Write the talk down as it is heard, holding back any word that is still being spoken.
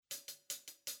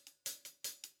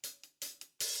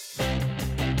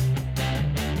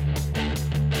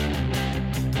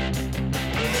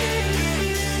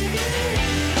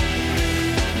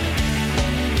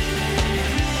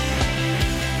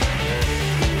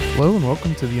Hello and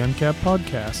welcome to the Uncapped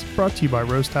Podcast, brought to you by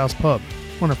Roast House Pub,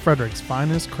 one of Frederick's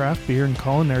finest craft beer and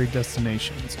culinary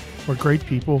destinations, where great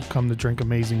people come to drink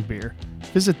amazing beer.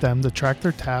 Visit them to track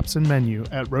their taps and menu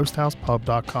at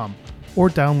roasthousepub.com or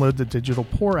download the digital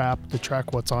Pour app to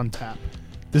track what's on tap.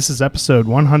 This is episode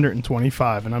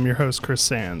 125, and I'm your host, Chris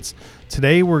Sands.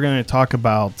 Today we're going to talk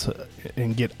about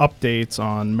and get updates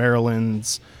on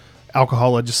Maryland's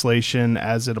alcohol legislation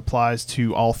as it applies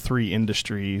to all three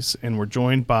industries. And we're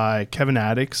joined by Kevin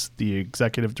Addix, the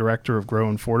executive director of Grow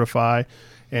and Fortify,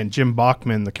 and Jim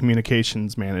Bachman, the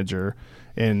communications manager.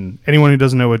 And anyone who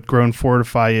doesn't know what Grow and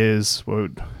Fortify is,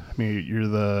 you're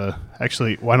the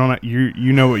why don't I,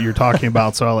 you know what you're talking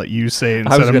about, so I'll let you say it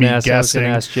instead of me guessing. I was going to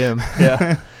ask Jim.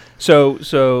 Yeah. So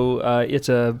it's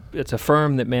a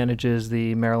firm that manages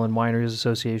the Maryland Wineries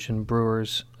Association,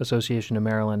 Brewers Association of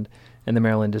Maryland, and the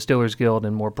Maryland Distillers Guild,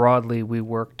 and more broadly, we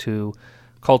work to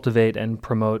cultivate and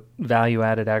promote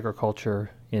value-added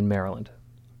agriculture in Maryland.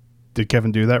 Did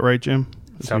Kevin do that right, Jim?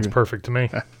 Sounds perfect to me.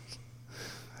 All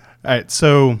right,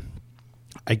 so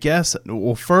I guess,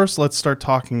 first let's start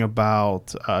talking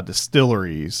about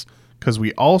distilleries, because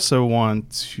we also want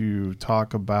to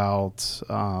talk about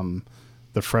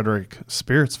the Frederick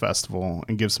Spirits Festival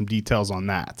and give some details on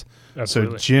that.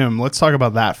 Absolutely. So, Jim, let's talk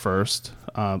about that first.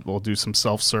 We'll do some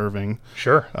self-serving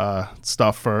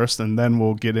stuff first, and then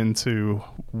we'll get into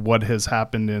what has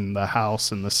happened in the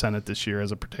House and the Senate this year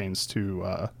as it pertains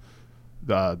to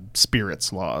the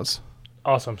spirits laws.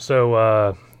 Awesome.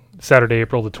 So Saturday,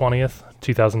 April the 20th,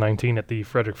 2019 at the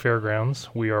Frederick Fairgrounds,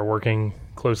 we are working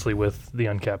closely with the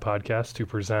Uncapped Podcast to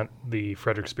present the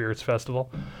Frederick Spirits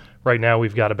Festival. Right now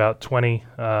we've got about 20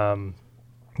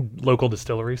 local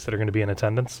distilleries that are going to be in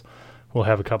attendance. We'll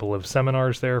have a couple of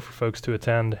seminars there for folks to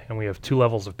attend, and we have 2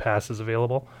 levels of passes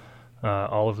available.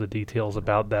 All of the details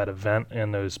about that event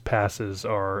and those passes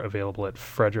are available at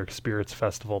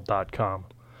frederickspiritsfestival.com.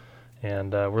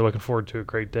 And we're looking forward to a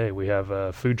great day. We have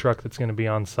a food truck that's going to be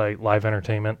on site, live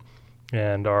entertainment,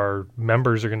 and our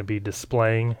members are going to be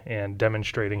displaying and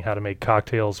demonstrating how to make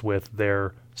cocktails with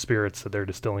their spirits that they're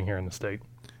distilling here in the state.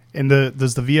 And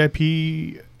does the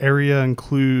VIP area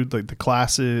include like the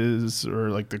classes or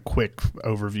like the quick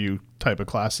overview type of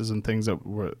classes and things that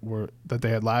were that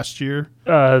they had last year?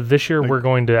 This year we're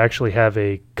going to actually have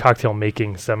a cocktail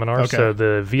making seminar. Okay. So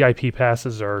the VIP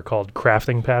passes are called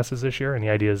crafting passes this year, and the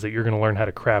idea is that you're going to learn how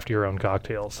to craft your own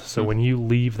cocktails. So when you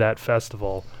leave that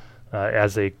festival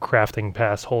as a crafting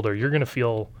pass holder, you're going to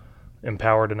feel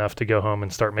empowered enough to go home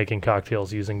and start making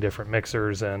cocktails using different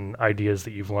mixers and ideas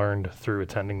that you've learned through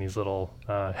attending these little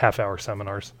half-hour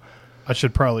seminars. I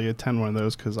should probably attend one of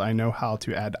those because I know how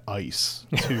to add ice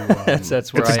to.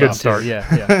 That's where it's I a good am start. Too.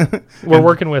 Yeah. We're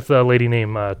working with a lady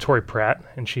named Tori Pratt,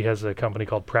 and she has a company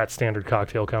called Pratt Standard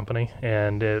Cocktail Company.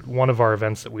 And at one of our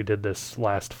events that we did this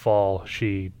last fall,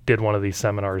 she did one of these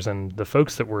seminars, and the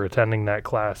folks that were attending that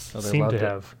class seemed to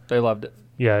have. They loved it.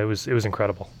 Yeah, it was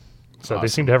incredible. So Awesome. They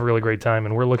seem to have a really great time,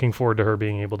 and we're looking forward to her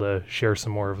being able to share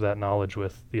some more of that knowledge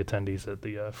with the attendees at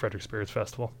the Frederick Spirits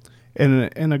Festival.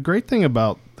 And a great thing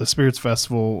about the Spirits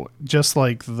Festival, just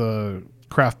like the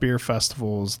craft beer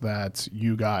festivals that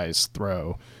you guys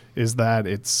throw, is that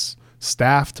it's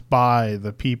staffed by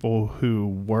the people who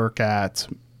work at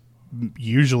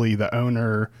usually the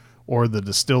owner or the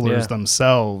distillers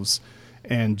themselves.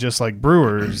 And just like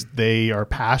brewers, they are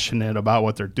passionate about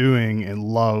what they're doing and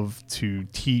love to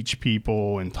teach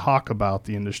people and talk about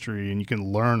the industry. And you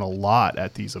can learn a lot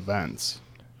at these events.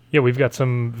 Yeah, we've got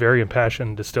some very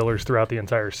impassioned distillers throughout the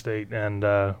entire state, and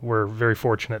we're very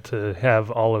fortunate to have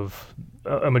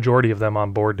a majority of them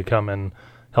on board to come and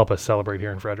help us celebrate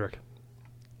here in Frederick.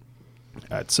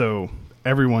 So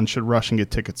everyone should rush and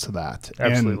get tickets to that.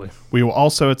 Absolutely. And we will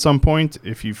also, at some point,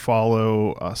 if you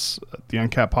follow us, the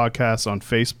Uncapped Podcast on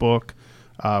Facebook,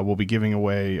 we'll be giving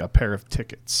away a pair of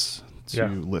tickets to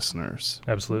listeners.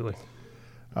 Absolutely.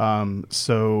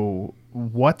 So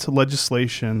what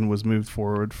legislation was moved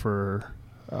forward for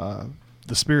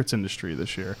the spirits industry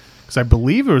this year? Because I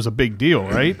believe it was a big deal,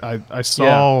 right? I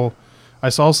saw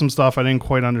some stuff. I didn't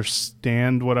quite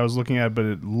understand what I was looking at, but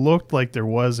it looked like there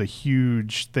was a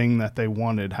huge thing that they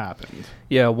wanted happened.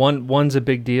 Yeah, one's a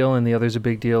big deal, and the other's a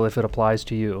big deal if it applies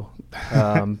to you.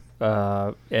 And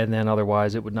then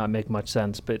otherwise it would not make much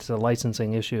sense. But it's a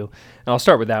licensing issue. And I'll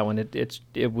start with that one.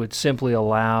 It would simply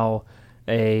allow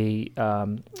a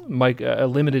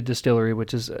limited distillery,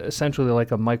 which is essentially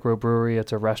like a microbrewery.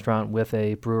 It's a restaurant with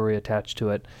a brewery attached to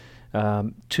it,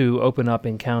 to open up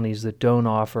in counties that don't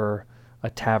offer a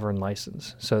tavern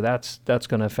license. So that's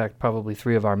going to affect probably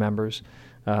 3 of our members.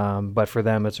 But for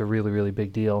them, it's a really, really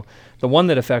big deal. The one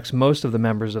that affects most of the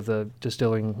members of the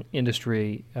distilling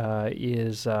industry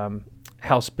is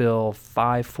House Bill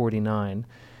 549,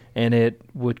 and it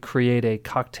would create a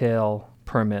cocktail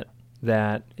permit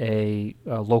that a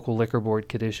local liquor board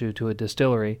could issue to a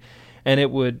distillery, and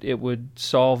it would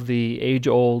solve the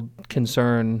age-old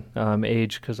concern,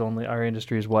 because only our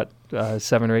industry is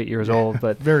 7 or 8 years old,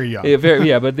 but very young.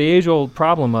 But the age-old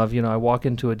problem of I walk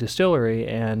into a distillery,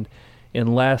 and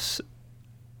unless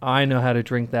I know how to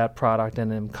drink that product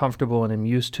and am comfortable and am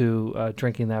used to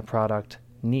drinking that product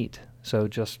neat, so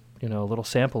just a little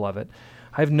sample of it,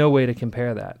 I have no way to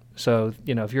compare that. So,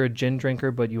 if you're a gin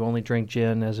drinker, but you only drink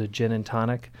gin as a gin and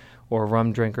tonic, or a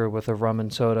rum drinker with a rum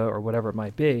and soda, or whatever it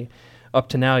might be, up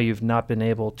to now you've not been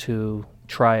able to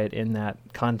try it in that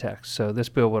context. So this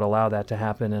bill would allow that to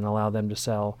happen and allow them to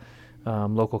sell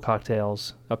local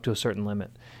cocktails up to a certain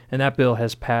limit. And that bill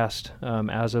has passed,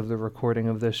 as of the recording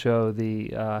of this show, the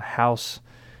House,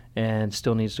 and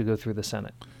still needs to go through the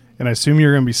Senate. And I assume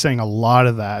you're going to be saying a lot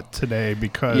of that today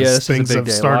because things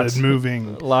have started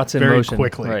moving lots in very motion.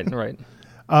 quickly. Right.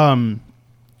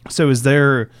 So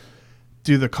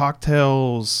do the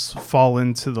cocktails fall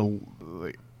into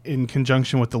in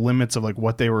conjunction with the limits of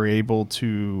what they were able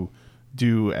to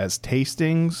do as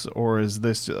tastings, or is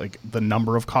this the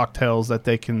number of cocktails that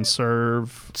they can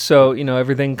serve? So,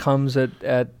 everything comes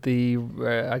at the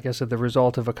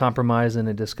result of a compromise and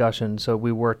a discussion. So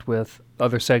we worked with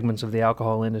other segments of the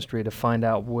alcohol industry to find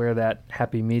out where that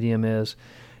happy medium is.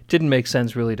 Didn't make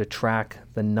sense really to track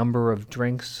the number of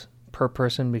drinks per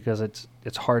person because it's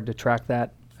hard to track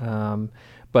that.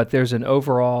 But there's an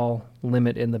overall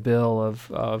limit in the bill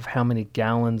of how many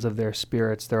gallons of their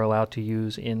spirits they're allowed to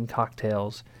use in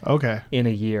cocktails in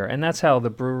a year. And that's how the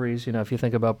breweries, if you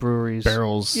think about breweries.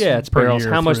 Barrels. Yeah, it's per barrels.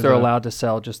 year How much they're the... allowed to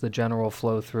sell, just the general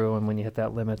flow through. And when you hit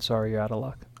that limit, sorry, you're out of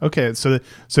luck. Okay, so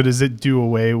does it do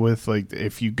away with,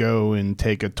 if you go and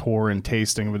take a tour and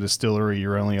tasting of a distillery,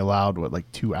 you're only allowed,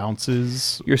 2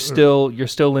 ounces? You're still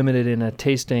limited in a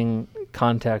tasting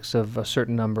context of a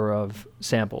certain number of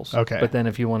samples. Okay. But then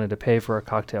if you wanted to pay for a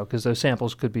cocktail, because those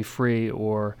samples could be free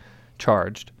or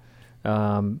charged.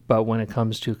 But when it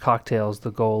comes to cocktails,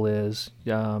 the goal is,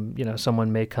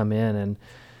 someone may come in and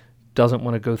doesn't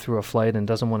want to go through a flight and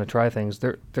doesn't want to try things.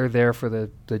 They're there for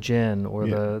the gin or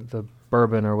the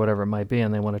bourbon or whatever it might be,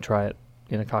 and they want to try it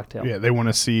in a cocktail. Yeah, they want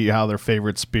to see how their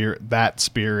favorite spirit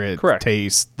Correct.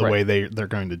 tastes the way they're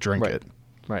going to drink it.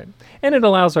 Right. And it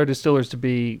allows our distillers to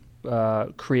be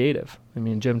creative. I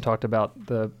mean, Jim talked about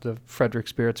the Frederick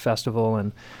Spirits Festival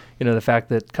and, the fact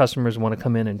that customers want to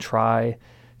come in and try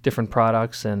different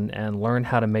products and learn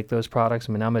how to make those products.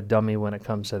 I mean, I'm a dummy when it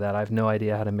comes to that. I have no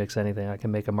idea how to mix anything. I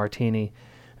can make a martini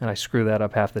and I screw that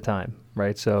up half the time,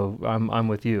 right? So I'm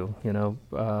with you,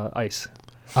 ice.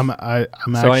 I'm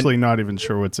actually not even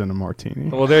sure what's in a martini.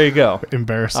 Well, there you go.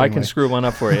 Embarrassingly. I can screw one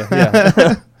up for you.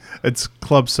 Yeah. It's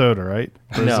club soda, right?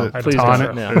 Or No, is it please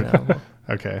tonic? don't. No.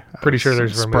 Okay. Pretty sure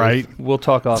there's Sprite. We'll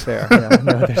talk off air. Yeah,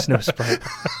 no, there's no Sprite.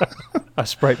 A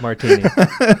Sprite martini.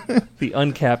 The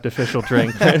uncapped official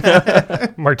drink.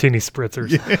 Martini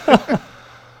spritzers.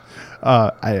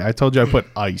 I told you I put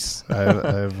ice.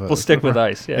 We'll stick with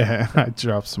ice, yeah. I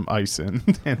dropped some ice in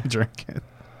and drink it.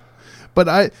 But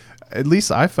at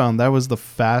least I found that was the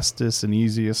fastest and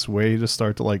easiest way to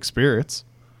start to like spirits.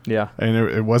 Yeah. And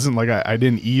it wasn't like I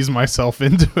didn't ease myself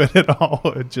into it at all.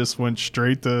 It just went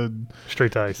straight to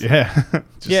ice. Yeah.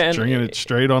 Just drinking and it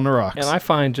straight on the rocks. And I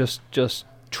find just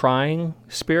trying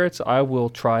spirits, I will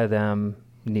try them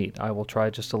neat. I will try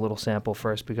just a little sample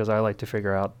first because I like to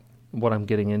figure out what I'm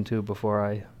getting into before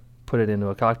I put it into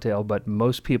a cocktail. But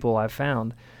most people I've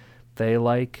found, they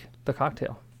like the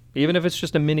cocktail. Even if it's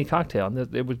just a mini cocktail,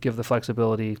 it would give the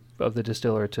flexibility of the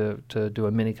distiller to do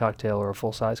a mini cocktail or a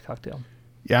full-size cocktail.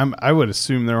 Yeah, I would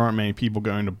assume there aren't many people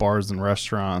going to bars and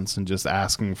restaurants and just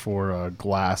asking for a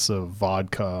glass of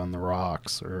vodka on the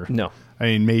rocks. Or No. I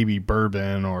mean, maybe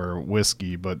bourbon or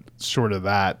whiskey, but short of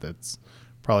that, that's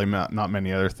probably not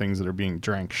many other things that are being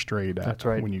drank straight at That's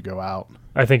right. when you go out.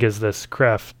 I think as this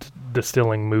craft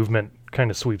distilling movement kind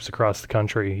of sweeps across the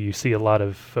country, you see a lot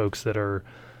of folks that are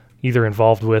either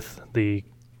involved with the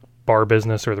bar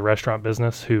business or the restaurant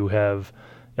business who have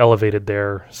elevated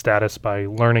their status by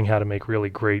learning how to make really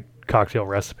great cocktail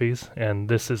recipes. And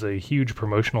this is a huge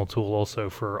promotional tool also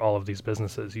for all of these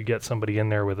businesses. You get somebody in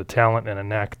there with a talent and a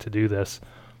knack to do this,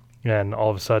 and all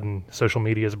of a sudden social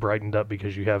media is brightened up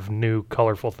because you have new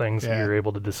colorful things that you're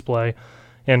able to display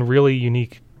and really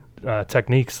unique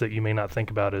techniques that you may not think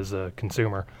about as a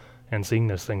consumer. And seeing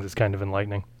those things is kind of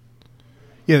enlightening.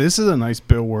 Yeah, this is a nice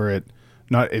bill where it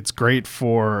it's great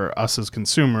for us as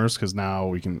consumers because now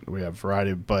we have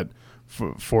variety, but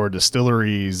for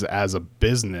distilleries as a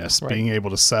business, being able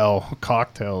to sell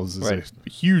cocktails is a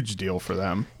huge deal for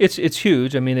them. It's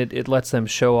huge. I mean, it lets them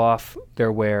show off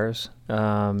their wares.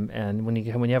 And when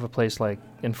you have a place like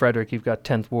in Frederick, you've got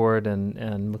 10th Ward and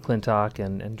McClintock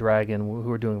and Dragon who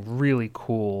are doing really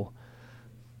cool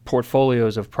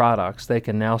portfolios of products. They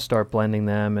can now start blending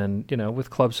them and, with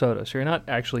club soda. So you're not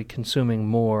actually consuming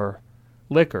more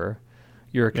liquor.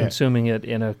 You're consuming it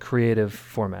in a creative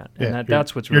format. And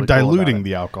that's what's really cool about it. You're diluting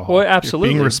the alcohol. Well, absolutely.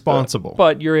 You're being responsible.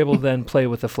 But you're able to then play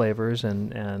with the flavors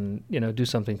and do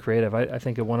something creative. I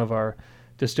think at one of our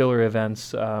distillery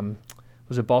events,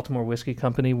 was it Baltimore Whiskey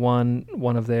Company won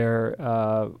one of their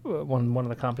one of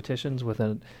the competitions with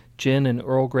a gin and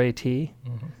Earl Grey tea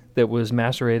that was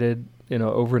macerated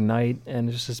overnight,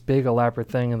 and just this big elaborate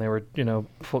thing, and they were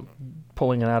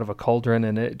pulling it out of a cauldron,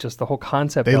 and it just the whole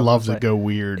concept. They love to go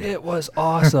weird. It was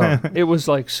awesome. It was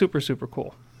like super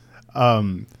cool.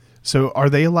 So are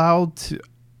they allowed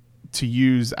to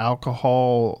use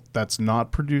alcohol that's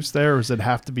not produced there, or does it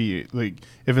have to be like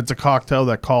if it's a cocktail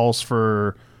that calls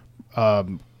for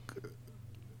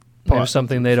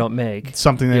something they don't make?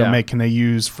 Something they don't make. Can they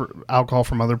use for alcohol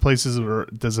from other places, or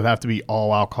does it have to be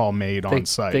all alcohol made on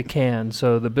site? They can.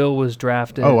 So the bill was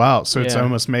drafted. Oh, wow. So it's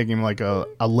almost making like a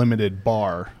limited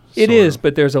bar. It is,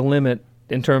 but there's a limit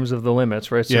in terms of the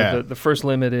limits, right? So the first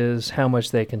limit is how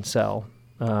much they can sell,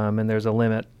 and there's a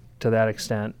limit to that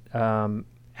extent.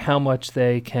 How much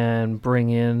they can bring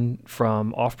in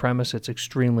from off-premise, it's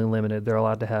extremely limited. They're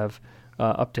allowed to have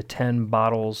up to 10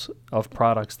 bottles of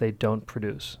products they don't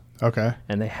produce. Okay.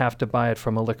 And they have to buy it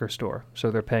from a liquor store. So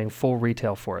they're paying full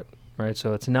retail for it, right?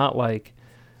 So it's not like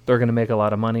they're going to make a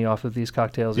lot of money off of these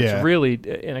cocktails. It's really,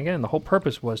 and again, the whole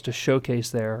purpose was to showcase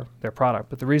their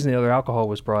product. But the reason the other alcohol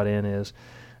was brought in is,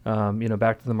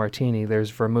 back to the martini,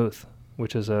 there's vermouth,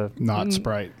 which is not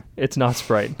Sprite. It's not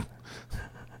Sprite.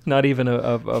 Not even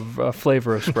a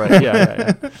flavor of Sprite.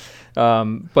 Yeah.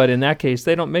 But in that case,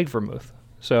 they don't make vermouth.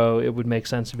 So it would make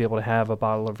sense to be able to have a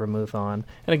bottle of vermouth on.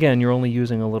 And again, you're only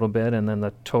using a little bit, and then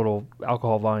the total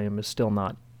alcohol volume is still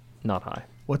not high.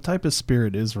 What type of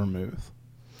spirit is vermouth?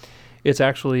 It's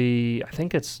actually, I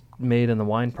think it's made in the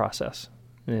wine process,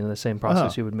 in the same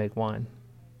process you would make wine.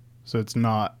 So it's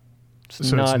not.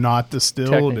 It's not distilled.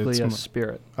 Technically a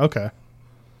spirit. Okay.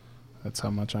 That's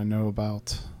how much I know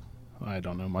about. I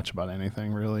don't know much about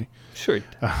anything really. Sure.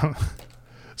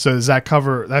 So does that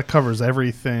covers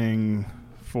everything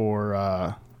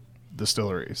for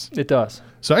distilleries? It does.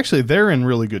 So actually, they're in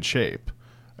really good shape.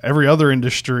 Every other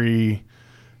industry,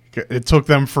 it took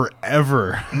them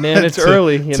forever. Man, it's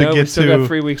early. We still got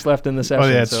 3 weeks left in the session. Oh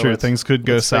yeah, it's true. Things could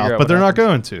go south, but they're not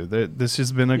going to. This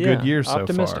has been a good year so far.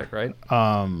 Optimistic, right?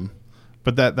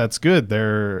 But that's good.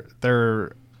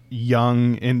 Their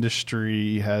young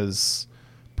industry has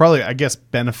probably, I guess,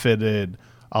 benefited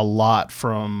a lot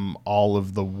from all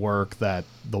of the work that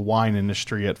the wine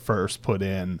industry at first put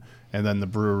in, and then the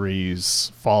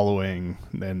breweries following.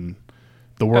 And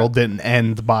the world didn't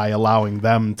end by allowing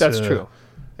them to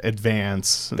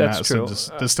advance. That's true.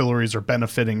 So distilleries are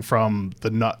benefiting from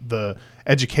the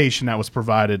education that was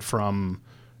provided from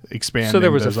expanding. So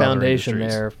there was a those other foundation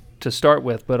industries there to start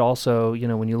with, but also,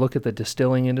 when you look at the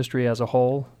distilling industry as a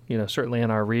whole, certainly in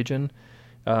our region,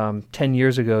 10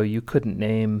 years ago, you couldn't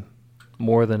name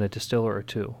more than a distiller or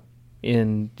two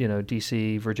in,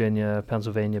 D.C., Virginia,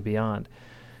 Pennsylvania, beyond.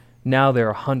 Now there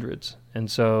are hundreds,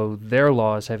 and so their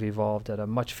laws have evolved at a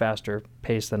much faster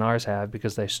pace than ours have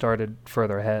because they started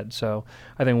further ahead. So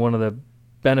I think one of the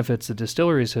benefits the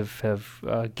distilleries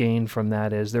have gained from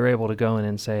that is they're able to go in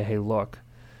and say, hey, look,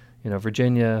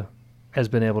 Virginia has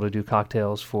been able to do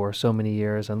cocktails for so many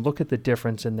years, and look at the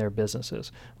difference in their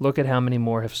businesses. Look at how many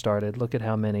more have started. Look at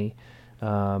how many,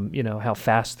 how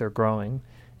fast they're growing.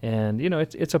 And,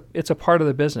 it's a part of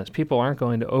the business. People aren't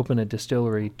going to open a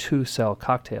distillery to sell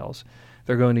cocktails.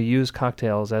 They're going to use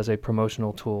cocktails as a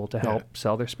promotional tool to help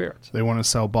sell their spirits. They want to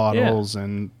sell bottles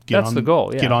and That's the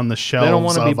goal, get on the shelves they don't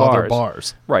want to be other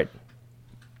bars. Right.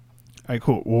 All right,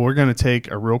 cool. Well, we're going to take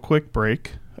a real quick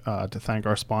break to thank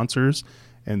our sponsors,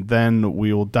 and then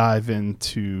we will dive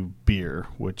into beer,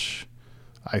 which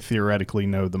I theoretically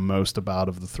know the most about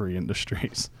of the three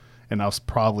industries. And I'll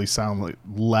probably sound like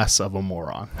less of a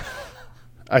moron.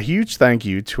 A huge thank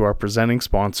you to our presenting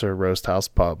sponsor, Roast House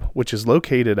Pub, which is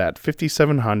located at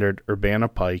 5700 Urbana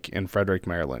Pike in Frederick,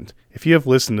 Maryland. If you have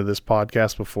listened to this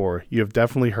podcast before, you have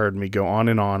definitely heard me go on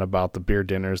and on about the beer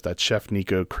dinners that Chef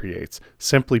Nico creates.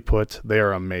 Simply put, they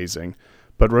are amazing.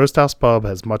 But Roast House Pub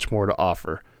has much more to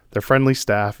offer. Their friendly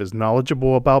staff is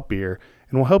knowledgeable about beer,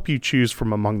 and will help you choose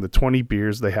from among the 20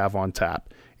 beers they have on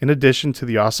tap. In addition to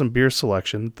the awesome beer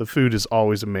selection, the food is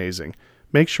always amazing.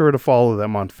 Make sure to follow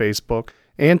them on Facebook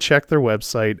and check their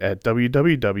website at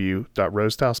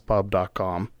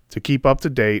www.roasthousepub.com to keep up to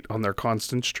date on their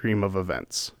constant stream of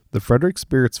events. The Frederick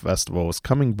Spirits Festival is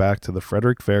coming back to the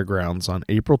Frederick Fairgrounds on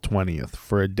April 20th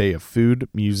for a day of food,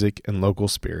 music, and local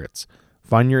spirits.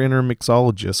 Find your inner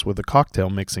mixologist with a cocktail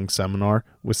mixing seminar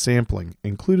with sampling,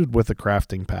 included with a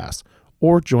crafting pass,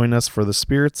 or join us for the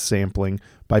spirits sampling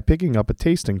by picking up a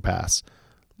tasting pass.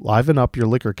 Liven up your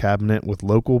liquor cabinet with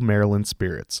local Maryland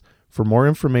spirits. For more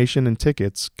information and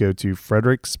tickets, go to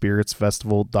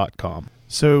frederickspiritsfestival.com.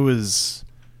 So it was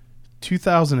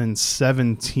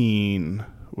 2017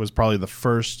 was probably the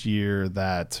first year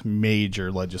that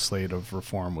major legislative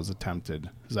reform was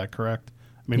attempted. Is that correct?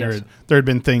 I mean, Yes. there had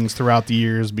been things throughout the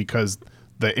years because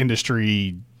the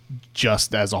industry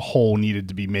just as a whole needed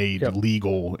to be made Yep.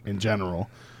 legal in general.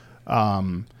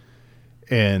 And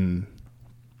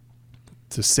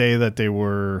to say that they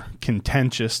were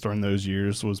contentious during those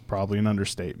years was probably an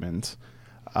understatement.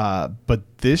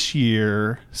 But this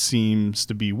year seems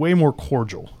to be way more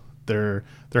cordial. There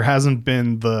hasn't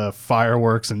been the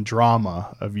fireworks and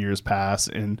drama of years past,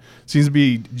 and seems to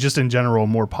be just in general a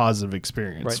more positive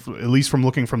experience, Right. at least from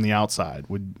looking from the outside.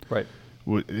 Right.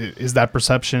 Is that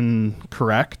perception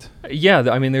correct? Yeah,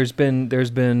 I mean, there's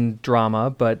been drama,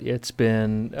 but it's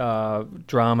been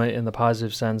drama in the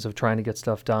positive sense of trying to get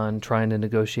stuff done, trying to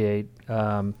negotiate.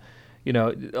 A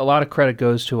lot of credit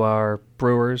goes to our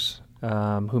brewers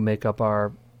who make up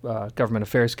our government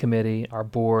affairs committee, our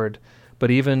board, but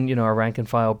even our rank and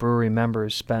file brewery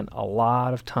members spent a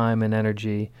lot of time and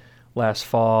energy last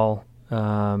fall,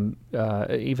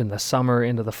 even the summer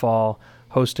into the fall,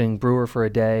 hosting Brewer for a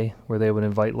Day, where they would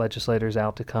invite legislators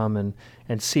out to come and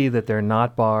see that they're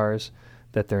not bars,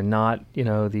 that they're not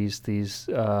these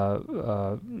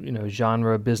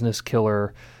genre business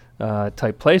killer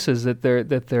type places,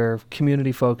 that they're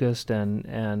community focused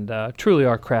and truly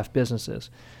are craft businesses.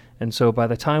 And so by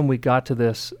the time we got to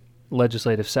this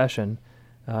legislative session,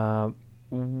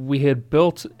 we had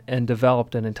built and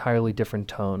developed an entirely different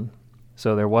tone.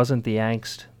 So there wasn't the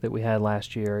angst that we had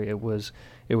last year. It was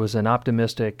an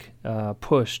optimistic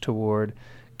push toward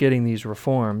getting these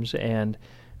reforms. And,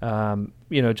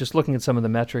 just looking at some of the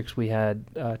metrics, we had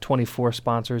 24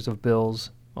 sponsors of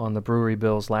bills on the brewery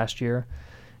bills last year,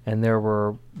 and there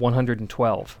were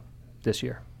 112 this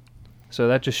year. So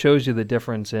that just shows you the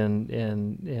difference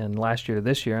in last year to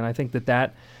this year. And I think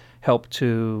that helped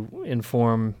to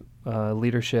inform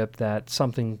leadership that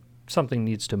something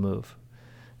needs to move.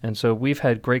 And so we've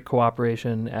had great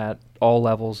cooperation at all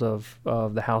levels of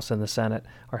the House and the Senate.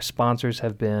 Our sponsors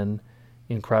have been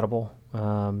incredible.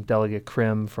 Delegate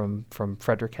Krim from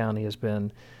Frederick County has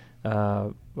been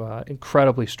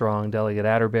incredibly strong. Delegate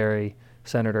Atterbury,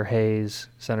 Senator Hayes,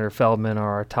 Senator Feldman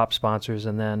are our top sponsors.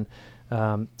 And then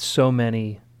so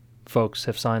many folks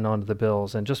have signed on to the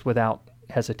bills, and just without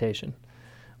hesitation.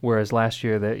 Whereas last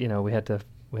year that we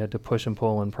had to push and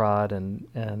pull and prod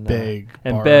and Beg,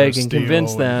 and borrow, beg and steal,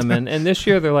 convince them. And this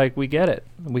year they're like, we get it.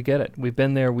 We've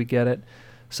been there. We get it.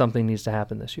 Something needs to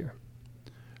happen this year.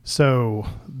 So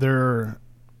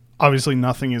obviously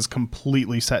nothing is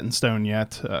completely set in stone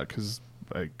yet because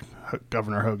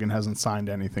Governor Hogan hasn't signed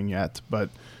anything yet.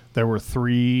 But there were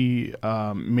three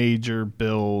major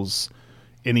bills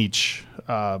in each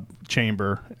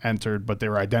chamber entered, but they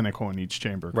were identical in each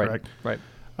chamber, correct? Right.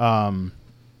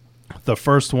 The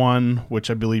first one, which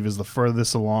I believe is the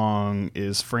furthest along,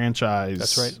 is franchise.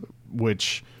 That's right.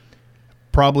 Which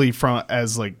probably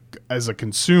as a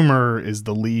consumer is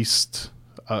the least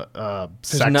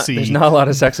sexy. There's not a lot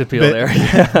of sex appeal there.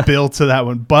 Bill to that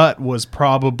one, but was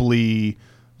probably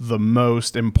the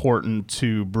most important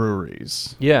to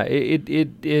breweries. Yeah, it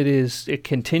is. It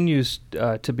continues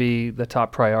to be the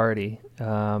top priority.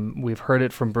 We've heard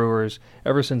it from brewers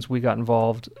ever since we got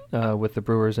involved with the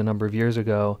brewers a number of years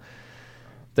ago.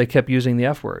 They kept using the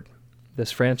F word, this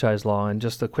franchise law. And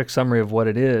just a quick summary of what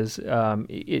it is,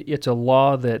 it's a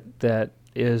law that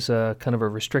is a kind of a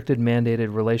restricted,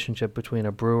 mandated relationship between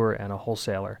a brewer and a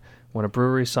wholesaler. When a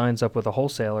brewery signs up with a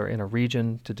wholesaler in a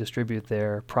region to distribute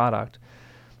their product,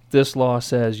 this law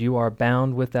says you are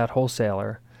bound with that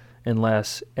wholesaler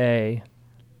unless A,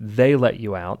 they let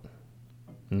you out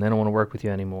and they don't want to work with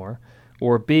you anymore,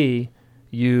 or B,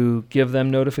 you give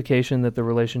them notification that the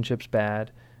relationship's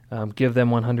bad, give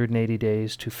them 180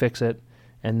 days to fix it,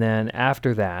 and then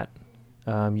after that,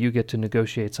 you get to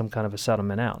negotiate some kind of a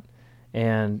settlement out.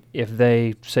 And if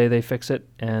they say they fix it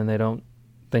and they don't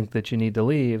think that you need to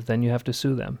leave, then you have to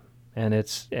sue them.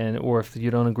 Or if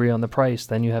you don't agree on the price,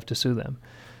 then you have to sue them.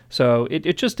 So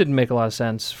it just didn't make a lot of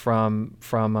sense from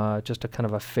just a kind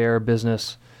of a fair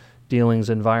business dealings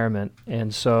environment.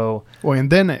 And so, well,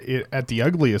 and then at the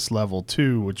ugliest level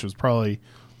too, which was probably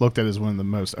looked at as one of the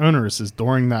most onerous, is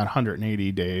during that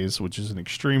 180 days, which is an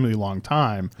extremely long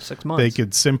time. 6 months. They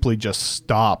could simply just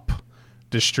stop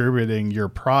distributing your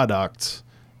product,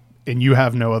 and you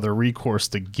have no other recourse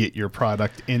to get your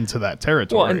product into that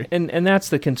territory. Well, and that's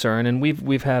the concern. And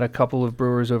we've had a couple of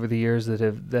brewers over the years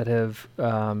that have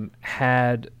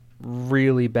had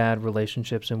really bad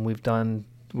relationships, and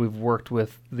we've worked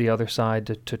with the other side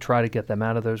to try to get them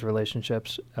out of those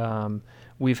relationships.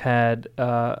 We've had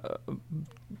a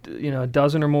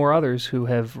dozen or more others who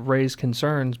have raised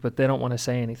concerns, but they don't want to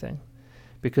say anything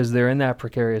because they're in that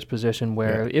precarious position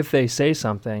where if they say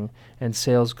something and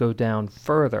sales go down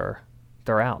further,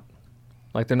 they're out.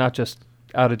 Like, they're not just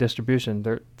out of distribution;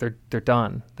 they're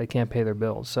done. They can't pay their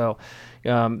bills. So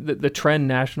the trend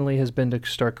nationally has been to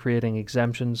start creating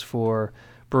exemptions for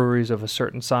breweries of a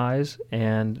certain size,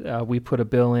 and we put a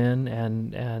bill in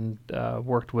and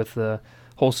worked with the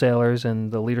wholesalers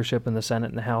and the leadership in the Senate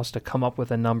and the House to come up with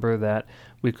a number that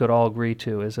we could all agree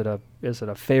to. Is it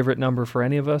a favorite number for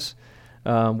any of us?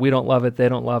 We don't love it, they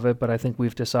don't love it, but I think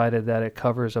we've decided that it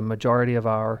covers a majority of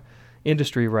our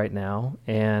industry right now,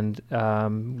 and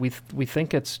we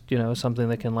think it's something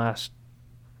that can last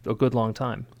a good long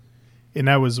time. And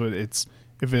that was what it's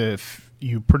if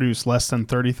you produce less than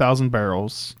 30,000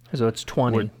 barrels. So it's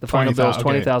 20. The final bill is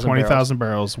 20,000 barrels. 20,000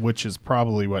 barrels, which is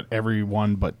probably what every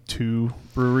one but 2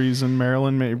 breweries in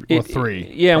Maryland, maybe, or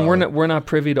 3. Yeah, probably. and we're not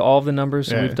privy to all of the numbers,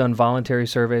 so we've done voluntary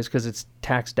surveys because it's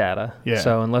tax data. Yeah.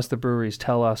 So unless the breweries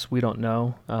tell us, we don't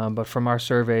know. But from our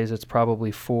surveys, it's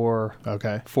probably 4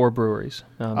 breweries.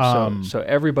 So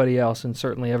everybody else, and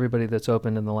certainly everybody that's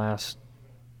opened in the last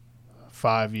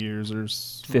 5 years or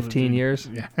 15 years.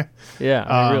 Yeah. Yeah,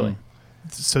 I mean, really.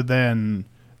 So then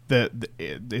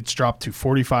it's dropped to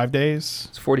 45 days.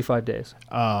 It's 45 days.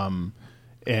 And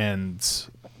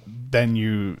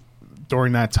then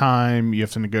during that time, you have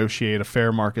to negotiate a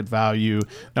fair market value.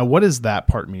 Now, what does that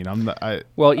part mean? I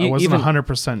wasn't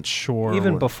 100% sure.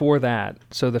 Even before that,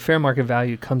 so the fair market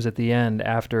value comes at the end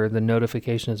after the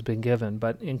notification has been given.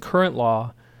 But in current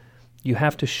law, you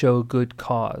have to show good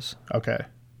cause. Okay.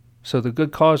 So the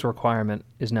good cause requirement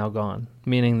is now gone,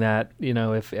 meaning that,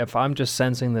 if I'm just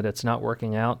sensing that it's not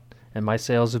working out and my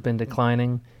sales have been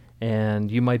declining and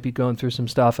you might be going through some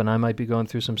stuff and I might be going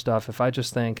through some stuff, if I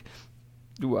just think,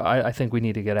 I think we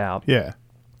need to get out. Yeah.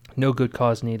 No good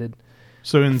cause needed.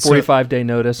 So in 45-day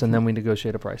notice, and then we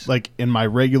negotiate a price. Like in my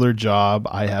regular job,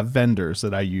 I have vendors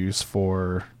that I use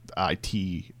for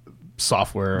IT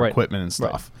software, equipment and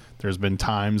stuff. Right. There's been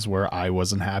times where I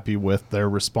wasn't happy with their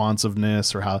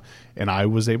responsiveness and I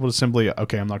was able to simply,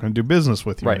 okay, I'm not going to do business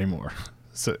with you anymore.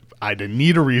 So I didn't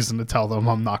need a reason to tell them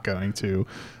I'm not going to.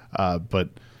 But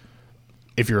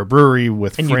if you're a brewery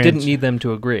with you didn't need them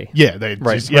to agree. Yeah, they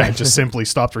just simply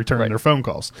stopped returning their phone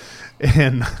calls.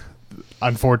 And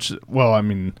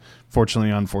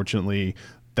fortunately, unfortunately,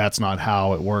 that's not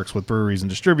how it works with breweries and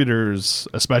distributors,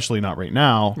 especially not right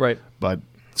now. Right. But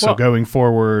going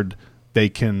forward, they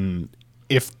can,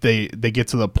 if they get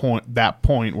to that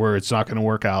point where it's not going to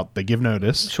work out, they give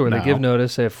notice. Sure, they give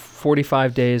notice. They have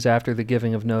 45 days after the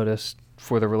giving of notice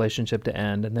for the relationship to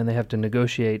end, and then they have to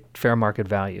negotiate fair market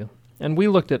value. And we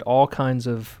looked at all kinds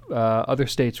of other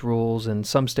states' rules, and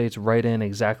some states write in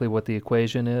exactly what the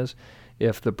equation is.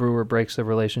 If the brewer breaks the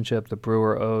relationship, the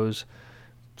brewer owes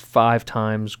 5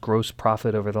 times gross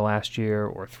profit over the last year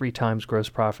or 3 times gross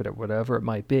profit or whatever it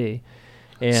might be.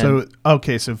 And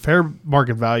so fair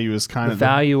market value is kind of the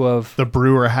value of the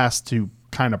brewer has to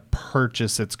kind of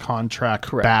purchase its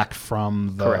contract back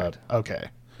from the Correct. Okay.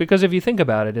 Because if you think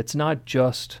about it, it's not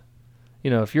just,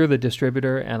 if you're the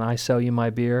distributor and I sell you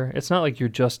my beer, it's not like you're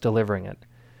just delivering it.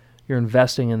 You're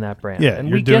investing in that brand. Yeah, and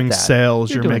you're doing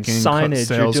sales, you're doing making signage,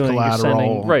 sales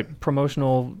collateral. You're sending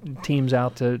promotional teams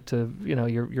out to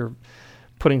you're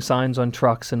putting signs on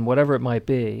trucks and whatever it might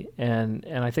be. And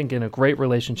I think in a great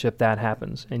relationship that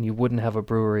happens, and you wouldn't have a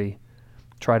brewery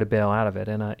try to bail out of it.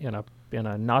 In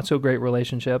a not so great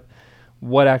relationship,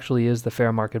 what actually is the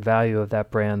fair market value of that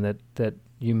brand that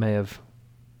you may have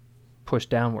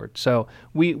pushed downward? So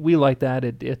we like that.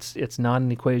 It's not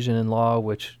an equation in law,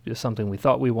 which is something we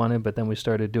thought we wanted, but then we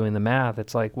started doing the math.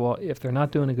 It's like, well, if they're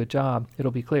not doing a good job,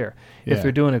 it'll be clear. Yeah. If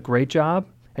they're doing a great job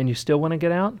and you still want to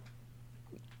get out,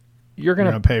 you're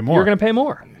going to pay more. You're going to pay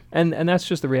more, and that's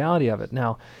just the reality of it.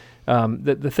 Now,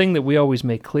 the thing that we always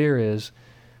make clear is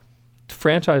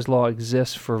franchise law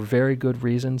exists for very good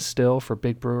reasons still for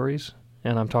big breweries,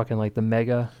 and I'm talking like the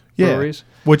mega breweries.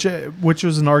 Which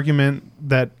was an argument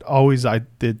that always I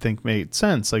did think made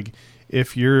sense. Like,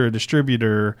 if you're a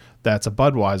distributor that's a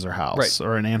Budweiser house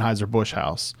or an Anheuser-Busch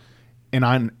house, and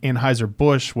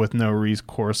Anheuser-Busch with no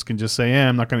recourse can just say,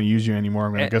 I'm not going to use you ananymore.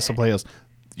 I'm going to go someplace else.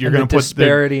 You're going to put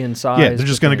disparity in size. Yeah, they're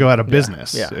just going to go out of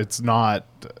business. Yeah. It's not.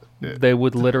 They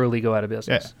would literally go out of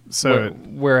business. Yeah. So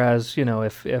whereas,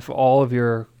 if all of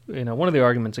your, one of the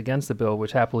arguments against the bill,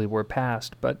 which happily were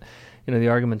passed, but the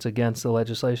arguments against the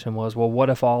legislation was, well, what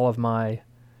if all of my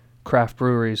craft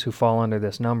breweries who fall under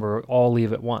this number all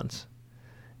leave at once?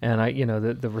 And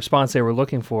the response they were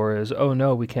looking for is, oh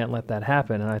no, we can't let that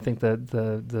happen. And I think that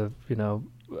the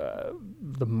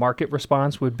market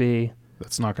response would be,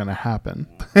 that's not going to happen.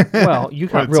 Well, you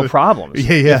got real problems.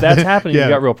 Yeah. If that's happening, you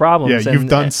got real problems. Yeah, you've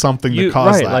done something to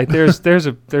cause that. Like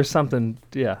there's something.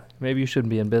 Yeah, maybe you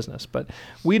shouldn't be in business. But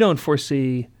we don't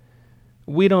foresee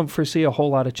a whole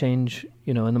lot of change.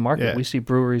 In the market, we see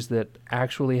breweries that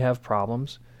actually have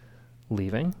problems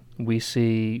leaving. We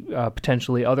see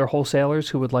potentially other wholesalers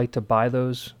who would like to buy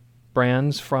those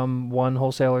brands from one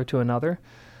wholesaler to another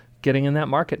getting in that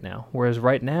market now. Whereas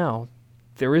right now,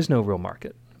 there is no real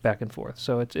market back and forth.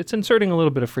 So it's inserting a little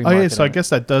bit of free market. Oh, yeah, so I guess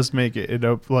that does make it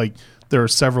like there are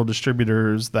several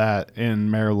distributors that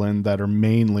in Maryland that are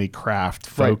mainly craft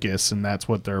focused, and that's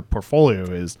what their portfolio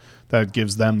is. That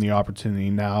gives them the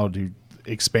opportunity now to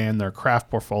expand their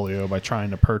craft portfolio by trying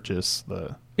to purchase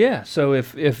the... Yeah, so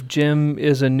if Jim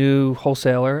is a new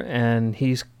wholesaler and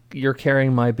you're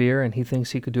carrying my beer and he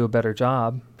thinks he could do a better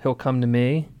job, he'll come to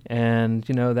me, and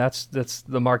that's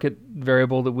the market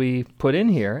variable that we put in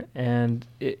here. And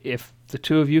if the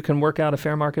two of you can work out a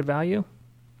fair market value,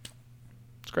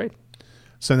 it's great.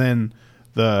 So then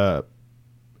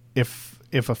if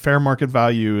a fair market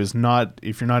value is not,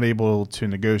 if you're not able to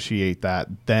negotiate that,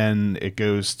 then it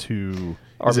goes to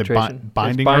arbitration. Is it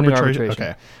binding arbitration?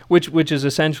 Okay. Which is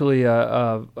essentially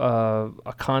a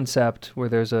concept where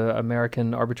there's a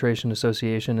American Arbitration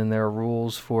Association, and there are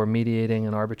rules for mediating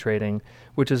and arbitrating,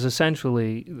 which is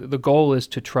essentially, the goal is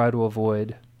to try to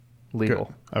avoid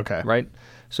legal. Good. Okay. Right?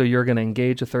 So you're going to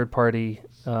engage a third-party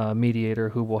mediator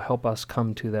who will help us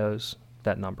come to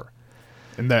that number.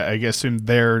 And that, I guess,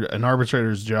 an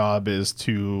arbitrator's job is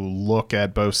to look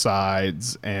at both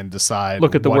sides and decide.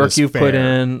 Look at the work you've fair. put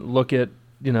in. Look at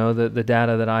the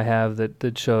data that I have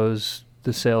that shows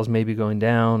the sales may be going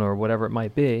down or whatever it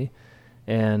might be,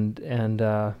 and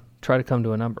try to come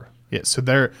to a number. Yeah. So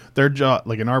their job,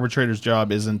 like an arbitrator's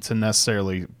job, isn't to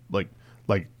necessarily like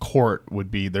court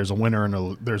would be. There's a winner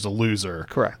and there's a loser.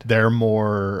 Correct. They're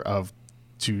more of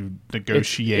to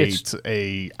negotiate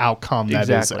a outcome that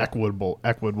is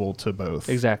equitable to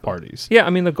both parties. Yeah,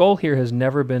 I mean, the goal here has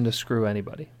never been to screw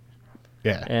anybody.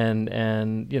 Yeah. And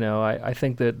I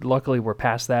think that luckily we're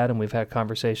past that, and we've had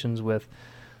conversations with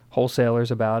wholesalers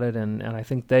about it, and I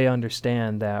think they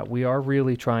understand that we are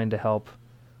really trying to help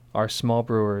our small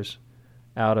brewers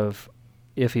out of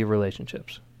iffy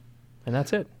relationships. And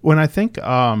that's it. When I think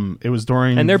it was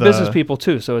during and they're business people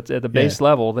too, so it's at the base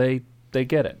level, they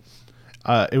get it.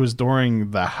 It was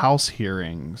during the House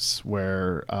hearings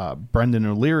where Brendan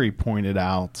O'Leary pointed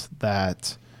out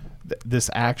that this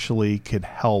actually could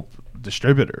help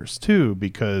distributors too,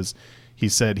 because he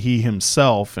said he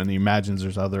himself, and he imagines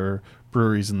there's other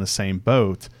breweries in the same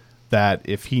boat, that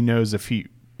if he knows if he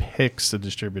picks a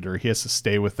distributor, he has to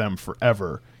stay with them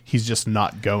forever. He's just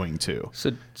not going to,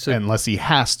 so unless he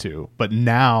has to. But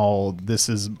now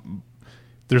there's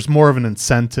more of an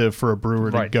incentive for a brewer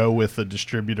to go with a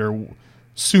distributor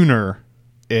sooner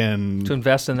to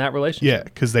invest in that relationship. Yeah,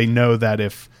 because they know that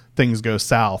if things go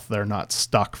south, they're not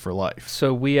stuck for life.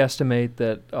 So we estimate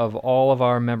that of all of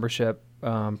our membership,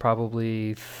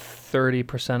 probably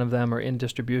 30% of them are in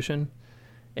distribution.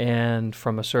 And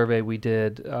from a survey we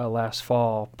did last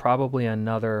fall, probably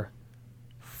another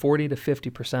 40 to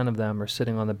 50% of them are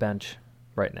sitting on the bench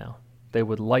right now. They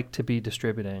would like to be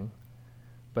distributing,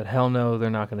 but hell no, they're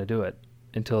not going to do it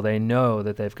until they know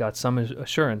that they've got some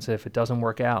assurance if it doesn't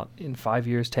work out in 5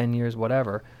 years, 10 years,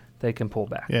 whatever, they can pull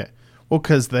back. Yeah. Well,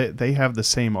 because they have the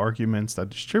same arguments that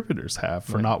distributors have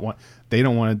for they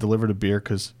don't want to deliver the beer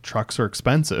because trucks are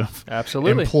expensive.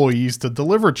 Absolutely. Employees to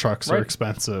deliver trucks are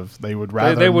expensive. They would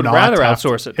rather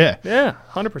outsource it. Yeah. Yeah,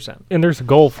 100%. And there's a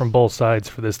goal from both sides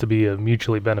for this to be a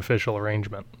mutually beneficial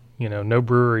arrangement. No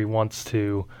brewery wants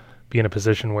to be in a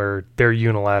position where they're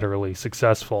unilaterally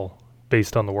successful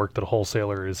based on the work that a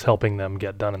wholesaler is helping them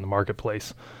get done in the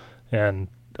marketplace. And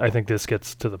I think this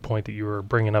gets to the point that you were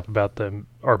bringing up about the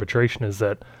arbitration, is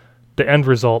that the end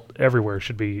result everywhere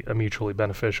should be a mutually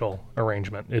beneficial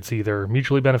arrangement. It's either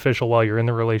mutually beneficial while you're in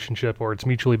the relationship, or it's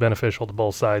mutually beneficial to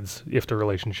both sides if the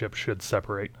relationship should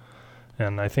separate.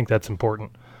 And I think that's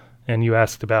important. And you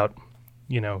asked about,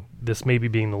 this maybe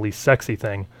being the least sexy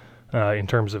thing in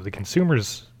terms of the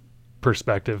consumer's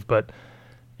perspective. But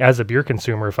as a beer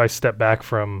consumer, if I step back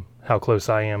from how close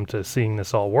I am to seeing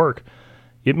this all work,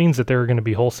 it means that there are going to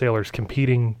be wholesalers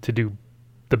competing to do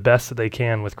the best that they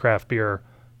can with craft beer,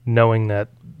 knowing that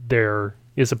there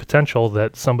is a potential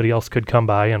that somebody else could come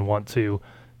by and want to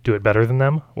do it better than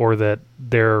them, or that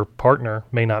their partner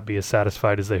may not be as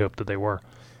satisfied as they hoped that they were.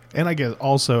 And I guess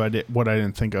also what I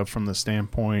didn't think of from the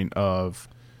standpoint of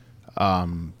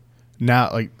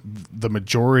now, like the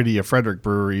majority of Frederick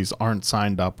breweries aren't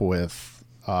signed up with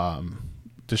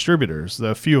distributors.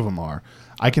 A few of them are.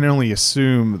 I can only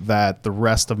assume that the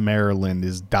rest of Maryland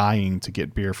is dying to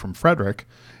get beer from Frederick,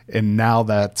 and now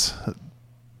that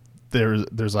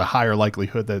there's a higher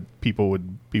likelihood that people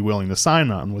would be willing to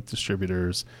sign on with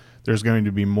distributors, there's going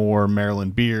to be more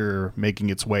Maryland beer making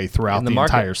its way throughout the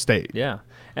entire state. Yeah.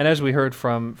 And as we heard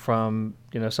from some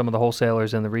of the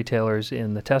wholesalers and the retailers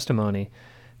in the testimony,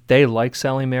 they like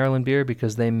selling Maryland beer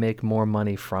because they make more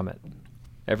money from it.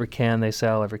 Every can they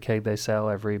sell, every keg they sell,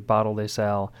 every bottle they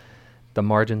sell, the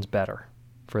margin's better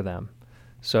for them.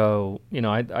 So,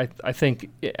 I think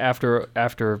after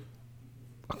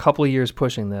a couple of years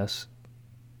pushing this,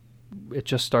 it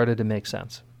just started to make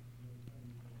sense.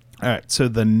 All right. So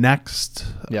the next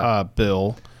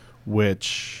bill,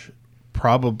 which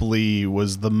probably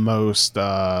was the most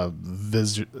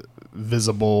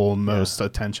visible, most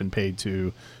attention paid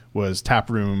to, was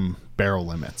taproom barrel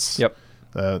limits. Yep.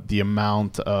 The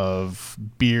amount of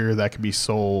beer that could be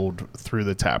sold through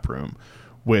the taproom,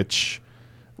 which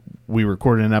we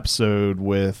recorded an episode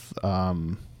with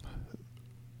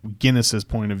Guinness's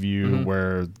point of view,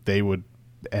 where they would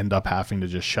end up having to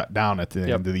just shut down at the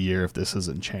end of the year if this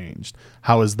isn't changed.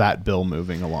 How is that bill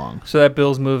moving along? So that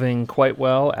bill's moving quite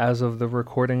well as of the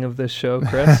recording of this show,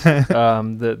 Chris.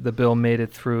 The bill made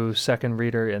it through second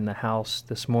reader in the House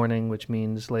this morning, which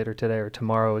means later today or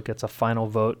tomorrow it gets a final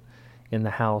vote in the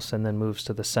House and then moves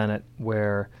to the Senate,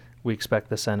 where we expect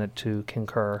the Senate to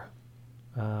concur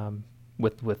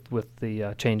with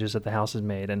the changes that the House has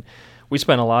made. And we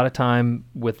spent a lot of time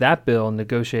with that bill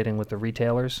negotiating with the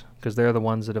retailers, because they're the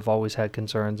ones that have always had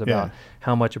concerns about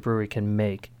how much a brewery can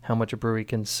make, how much a brewery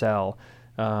can sell,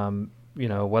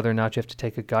 whether or not you have to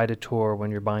take a guided tour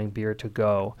when you're buying beer to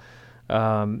go.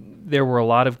 There were a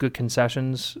lot of good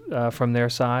concessions from their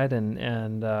side,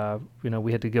 and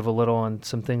we had to give a little on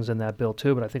some things in that bill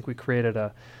too. But I think we created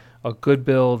a good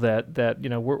bill that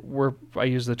I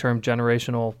use the term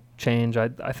generational change. I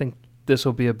think this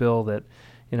will be a bill that,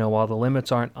 while the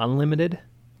limits aren't unlimited,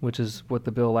 which is what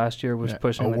the bill last year was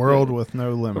pushing. A world with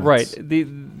no limits. Right.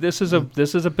 This is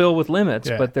a bill with limits,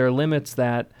 but there are limits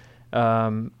that,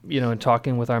 in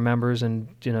talking with our members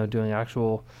and doing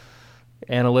actual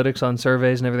analytics on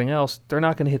surveys and everything else, they're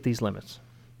not going to hit these limits.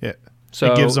 Yeah.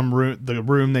 So it gives them the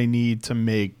room they need to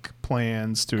make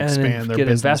plans to expand their get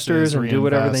businesses, investors and do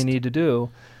whatever they reinvest. need to do,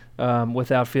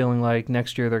 without feeling like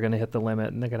next year they're going to hit the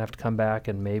limit and they're going to have to come back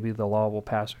and maybe the law will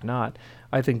pass or not.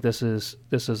 I think this is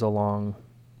a long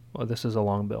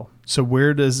bill. So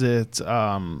where does it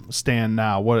stand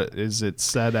now? What is it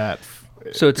set at?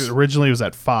 So it's originally it was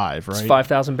at 5, right? It's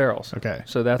 5,000 barrels. Okay.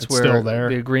 So that's it's where still there?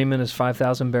 The agreement is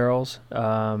 5,000 barrels.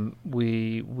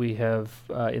 We have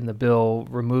in the bill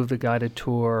removed the guided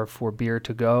tour for beer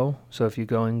to go. So if you're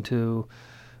going to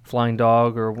Flying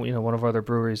Dog or one of our other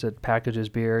breweries that packages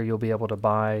beer, you'll be able to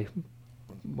buy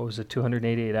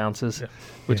 288 ounces,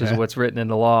 which is what's written in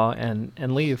the law,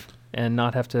 and leave and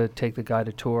not have to take the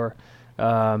guided tour.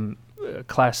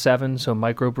 Class 7, so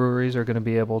microbreweries are going to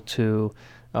be able to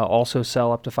also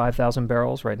sell up to 5,000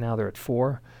 barrels. Right now they're at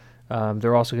 4.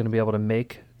 They're also going to be able to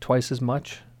make twice as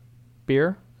much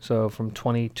beer, so from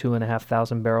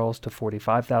 22,500 barrels to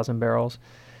 45,000 barrels.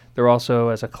 They're also,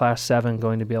 as a Class 7,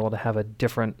 going to be able to have a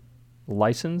different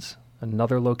license,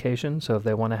 another location. So if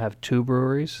they want to have 2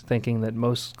 breweries, thinking that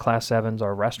most Class 7s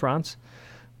are restaurants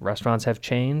have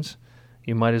chains,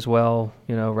 you might as well,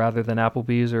 rather than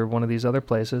Applebee's or one of these other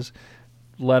places,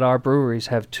 let our breweries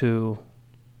have 2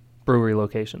 brewery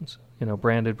locations,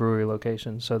 branded brewery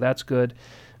locations. So that's good.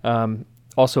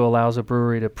 Also allows a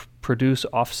brewery to produce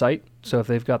off-site. So if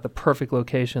they've got the perfect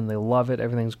location, they love it,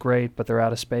 everything's great, but they're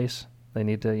out of space, they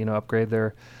need to, upgrade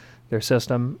their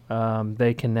system,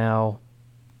 they can now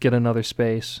get another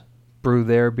space, brew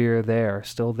their beer there,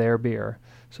 still their beer.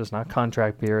 So it's not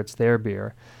contract beer, it's their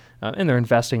beer. And they're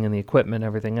investing in the equipment and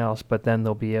everything else, but then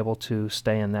they'll be able to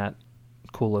stay in that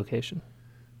cool location.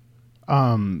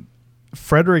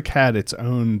 Frederick had its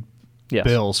own Yes.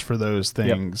 bills for those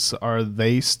things. Are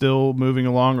they still moving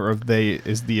along, or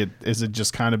is it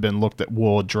just kind of been looked at?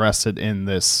 We'll address it in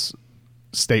this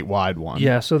statewide one.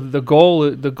 Yeah. So the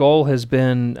goal has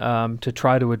been to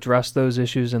try to address those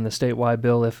issues in the statewide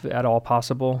bill, if at all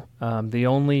possible. The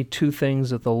only two things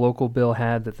that the local bill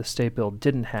had that the state bill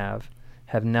didn't have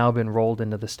now been rolled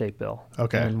into the state bill.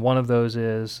 Okay. And one of those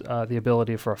is the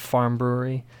ability for a farm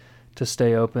brewery to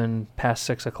stay open past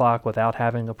 6 o'clock without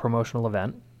having a promotional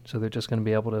event. So they're just going to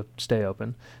be able to stay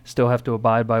open, still have to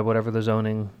abide by whatever the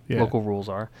zoning local rules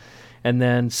are. And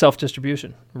then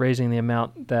self-distribution, raising the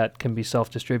amount that can be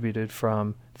self-distributed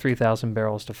from 3,000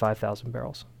 barrels to 5,000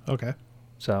 barrels. Okay.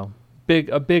 So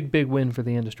a big win for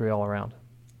the industry all around.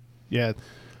 Yeah.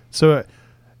 So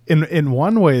in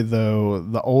one way, though,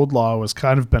 the old law was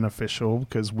kind of beneficial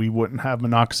because we wouldn't have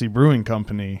Monocacy Brewing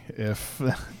Company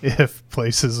if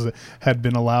places had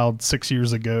been allowed 6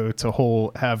 years ago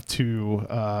to have two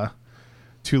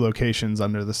locations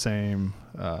under the same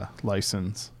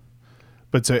license.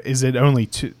 But so is it only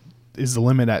two? Is the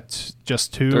limit at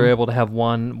just two? They're able to have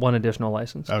one additional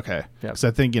license. Okay. Yep. Because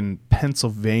I think in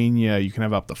Pennsylvania you can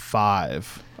have up to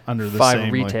 5 under the 5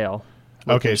 same retail.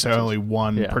 Okay, so locations. only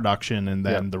one Yeah. production, and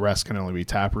then Yep. the rest can only be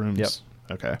tap rooms.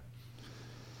 Yep. Okay.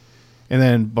 And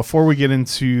then before we get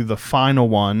into the final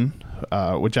one,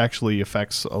 which actually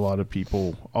affects a lot of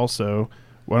people also,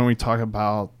 why don't we talk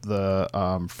about the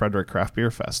Frederick Craft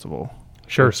Beer Festival?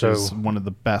 Sure. Which So is one of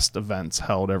the best events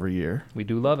held every year. We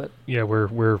do love it. yeah,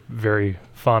 we're very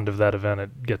fond of that event.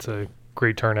 It gets a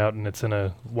great turnout, and it's in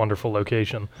a wonderful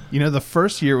location. You know, the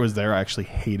first year it was there, I actually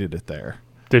hated it there.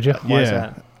 Did you? Why is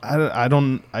that?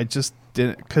 I just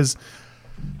didn't, because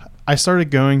I started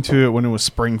going to it when it was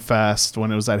Spring Fest,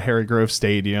 when it was at Harry Grove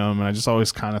Stadium, and I just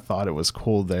always kind of thought it was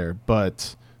cool there.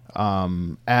 But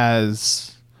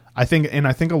as I think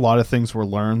a lot of things were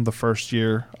learned the first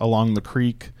year along the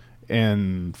creek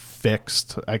and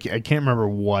fixed. I can't remember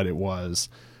what it was,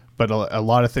 but a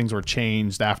lot of things were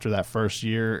changed after that first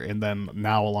year, and then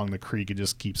now along the creek it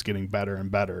just keeps getting better and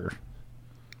better.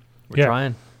 We're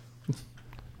trying.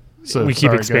 So we keep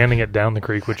sorry, go. expanding it down the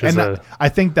creek, which is And I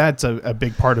think that's a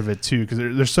big part of it too, because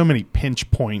there's so many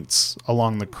pinch points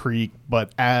along the creek.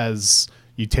 But as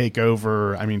you take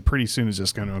over, I mean, pretty soon it's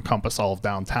just going to encompass all of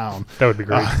downtown. that would be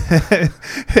great.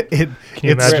 Can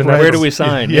you imagine that? Where do we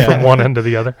sign? Yeah. From one end to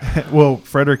the other. Well,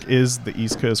 Frederick is the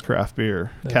East Coast craft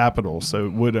beer capital, so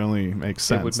it would only make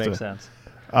sense. It would make sense.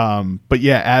 But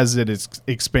yeah, as it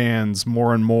expands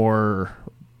more and more,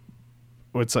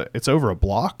 it's over a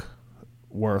block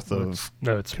worth of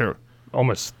No, it's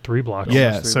almost 3 blocks.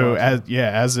 yeah. Almost 3 So blocks.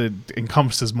 as it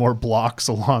encompasses more blocks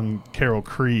along Carroll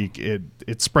Creek,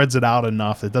 it spreads it out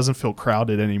enough. It doesn't feel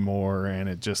crowded anymore, and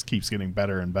it just keeps getting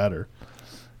better and better.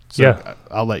 So Yeah.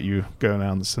 I'll let you go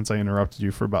now since I interrupted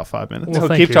you for about 5 minutes. Well, No,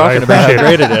 thank keep you. talking I about how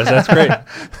appreciate great it is. That's great.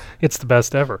 It's the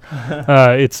best ever.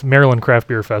 It's Maryland Craft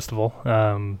Beer Festival.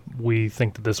 We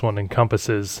think that this one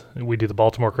encompasses, we do the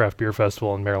Baltimore Craft Beer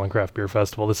Festival and Maryland Craft Beer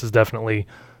Festival. This is definitely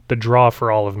the draw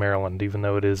for all of Maryland, even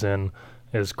though it is in,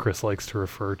 as Chris likes to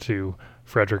refer to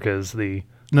Frederick as the,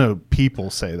 No, people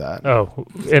say that.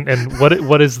 and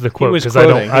what is the quote? was Because I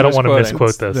quoting. He don't was want to quoting. misquote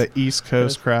It's this. the East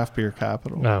Coast Craft Beer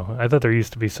Capital. No, I thought there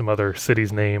used to be some other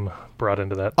city's name brought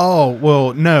into that. Oh,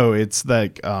 well, no, it's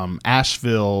like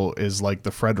Asheville is like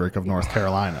the Frederick of North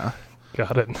Carolina.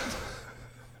 Got it.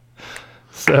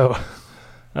 So,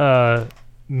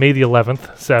 May the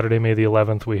 11th, Saturday, May the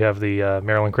 11th, we have the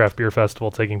Maryland Craft Beer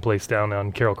Festival taking place down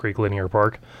on Carroll Creek Linear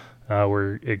Park.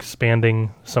 We're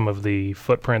expanding some of the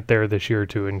footprint there this year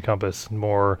to encompass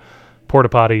more porta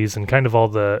potties and kind of all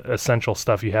the essential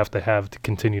stuff you have to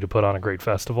continue to put on a great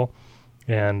festival.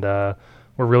 And we're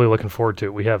really looking forward to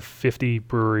it. We have 50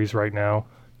 breweries right now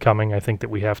coming. I think that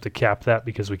we have to cap that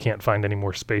because we can't find any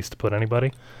more space to put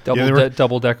anybody.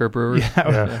 Double-decker brewery.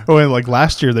 Yeah. Oh, and like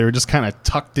last year, they were just kind of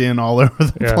tucked in all over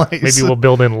the place. Maybe we'll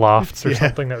build in lofts or Yeah.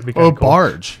 something. That would be Oh, kind of cool.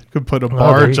 barge. Could put a there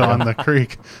barge you on go. the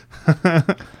creek.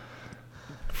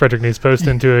 Frederick needs post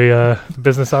into a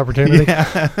business opportunity.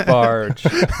 Barge.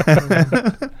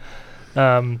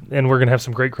 And we're going to have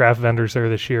some great craft vendors there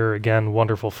this year. Again,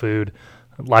 wonderful food,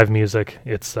 live music.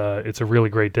 It's a really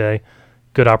great day.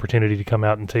 Good opportunity to come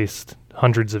out and taste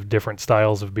hundreds of different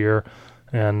styles of beer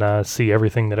and see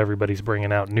everything that everybody's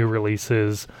bringing out. New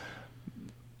releases,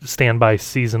 standby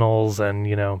seasonals,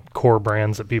 and, core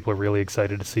brands that people are really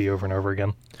excited to see over and over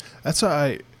again. That's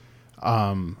why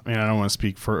I mean, I don't want to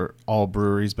speak for all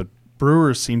breweries, but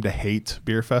brewers seem to hate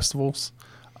beer festivals.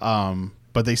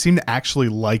 But they seem to actually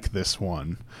like this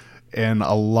one. And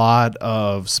a lot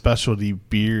of specialty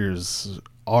beers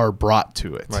are brought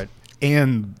to it. Right.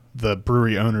 and the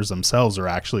brewery owners themselves are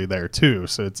actually there too.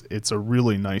 So it's a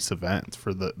really nice event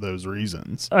for those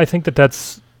reasons. I think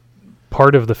that's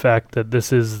part of the fact that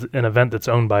this is an event that's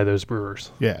owned by those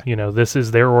brewers. Yeah. This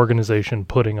is their organization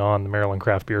putting on the Maryland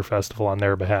Craft Beer Festival on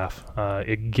their behalf.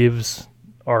 It gives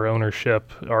our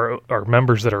ownership, our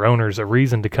members that are owners, a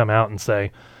reason to come out and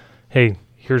say, hey,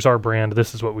 here's our brand,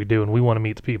 this is what we do, and we want to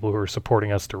meet the people who are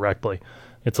supporting us directly.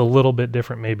 It's a little bit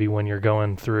different maybe when you're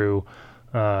going through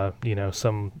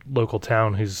some local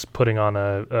town who's putting on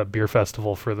a beer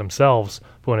festival for themselves.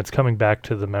 But when it's coming back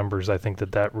to the members, I think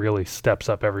that really steps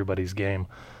up everybody's game.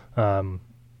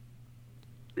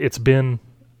 It's been,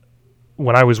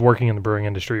 when I was working in the brewing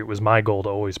industry, it was my goal to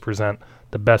always present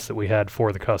the best that we had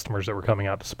for the customers that were coming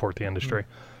out to support the industry.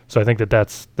 So I think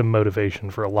that's the motivation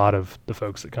for a lot of the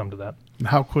folks that come to that. And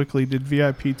how quickly did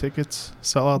VIP tickets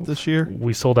sell out this year?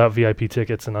 We sold out VIP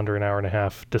tickets in under an hour and a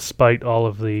half. Despite all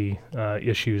of the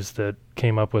issues that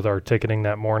came up with our ticketing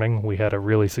that morning, we had a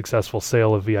really successful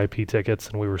sale of VIP tickets,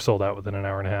 and we were sold out within an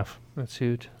hour and a half. That's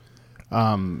huge.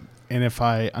 And if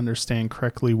I understand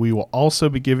correctly, we will also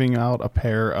be giving out a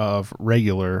pair of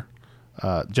regular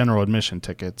general admission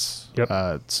tickets.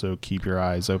 Yep. So keep your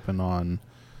eyes open on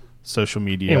social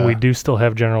media. And we do still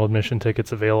have general admission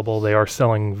tickets available. They are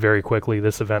selling very quickly.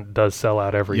 This event does sell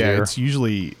out every year. Yeah, it's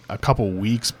usually a couple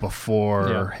weeks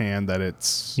beforehand that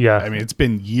it's... Yeah. I mean, it's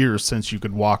been years since you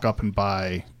could walk up and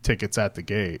buy tickets at the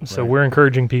gate. So right? we're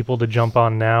encouraging people to jump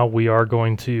on now. We are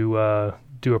going to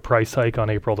do a price hike on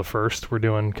April the 1st. We're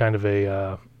doing kind of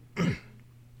a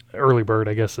early bird,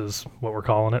 I guess is what we're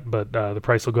calling it. But the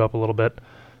price will go up a little bit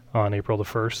on April the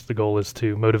 1st. The goal is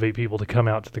to motivate people to come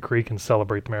out to the creek and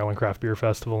celebrate the Maryland Craft Beer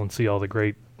Festival and see all the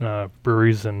great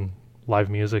breweries and live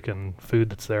music and food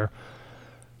that's there.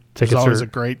 There's always a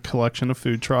great collection of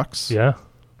food trucks. Yeah.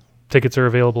 Tickets are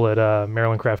available at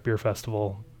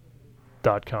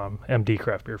MarylandCraftBeerFestival.com,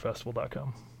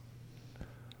 mdcraftbeerfestival.com.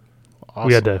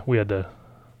 Awesome. We had to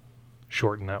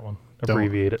shorten that one, Don't-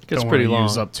 abbreviate it. Gets Don't pretty wanna long.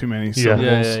 use up too many Yeah.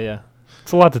 syllables. Yeah.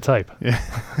 It's a lot to type. Yeah.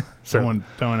 So, Don't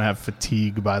want to have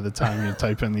fatigue by the time you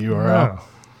type in the URL. no. All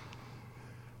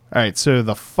right, so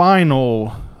the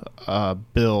final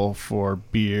bill for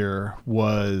beer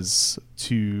was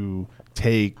to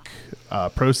take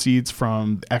proceeds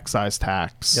from excise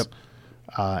tax Yep.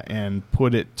 and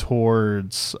put it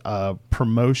towards a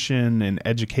promotion and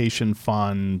education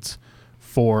fund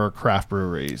for craft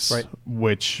breweries, Right.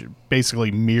 which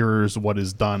basically mirrors what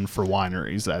is done for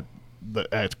wineries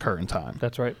at current time.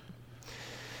 That's right.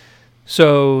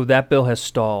 So that bill has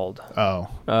stalled. Oh.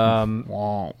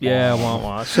 Wah, Yeah, wah. wah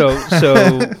wah. So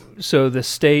the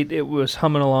state, it was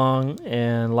humming along,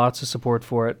 and lots of support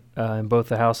for it in both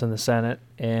the House and the Senate.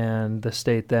 And the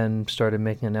state then started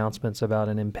making announcements about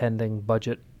an impending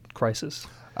budget crisis.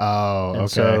 Oh, And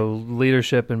okay. so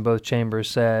leadership in both chambers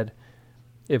said,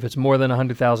 if it's more than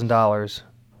 $100,000,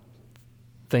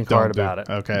 think Don't hard do about it.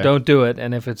 it. Okay. Don't do it.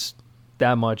 And if it's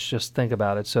that much, just think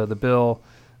about it. So the bill,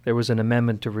 there was an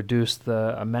amendment to reduce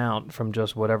the amount from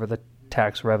just whatever the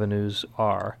tax revenues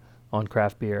are on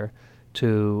craft beer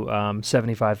to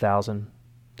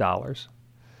 $75,000,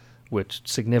 which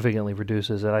significantly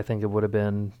reduces it. I think it would have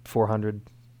been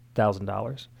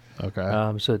 $400,000.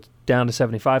 Okay. So it's down to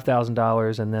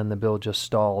 $75,000, and then the bill just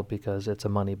stalled because it's a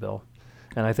money bill.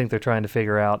 And I think they're trying to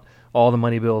figure out all the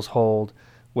money bills hold,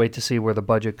 wait to see where the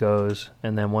budget goes,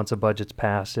 and then once a budget's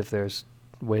passed, if there's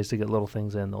ways to get little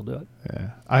things in, they'll do it.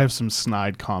 Yeah. I have some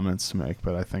snide comments to make,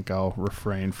 but I think I'll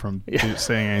refrain from Yeah.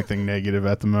 saying anything negative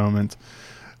at the moment.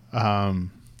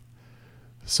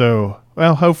 So,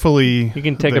 well, hopefully... You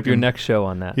can take they up your next show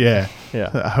on that. Yeah.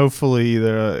 Yeah.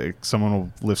 Hopefully someone will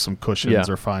lift some cushions Yeah.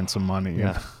 or find some money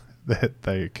Yeah. that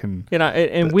they can... You know,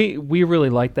 and we really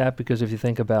like that, because if you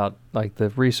think about like the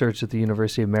research that the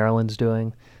University of Maryland's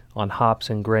doing on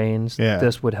hops and grains, Yeah.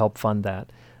 this would help fund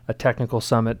that. A technical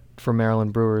summit for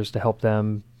Maryland brewers to help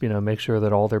them, make sure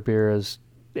that all their beer is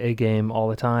A game all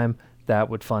the time, that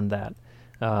would fund that.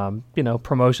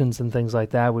 Promotions and things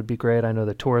like that would be great. I know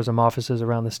the tourism offices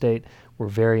around the state were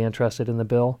very interested in the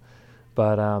bill,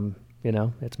 but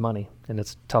it's money, and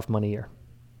it's a tough money year.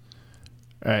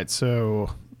 All right, so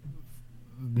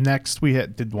next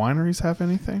did wineries have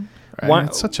anything?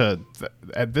 It's such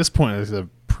at this point, it's a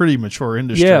pretty mature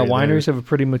industry. Yeah, wineries have a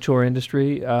pretty mature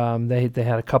industry. They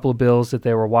had a couple of bills that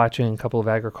they were watching, a couple of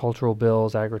agricultural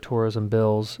bills, agritourism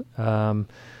bills.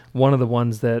 One of the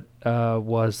ones that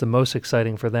was the most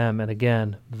exciting for them, and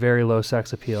again, very low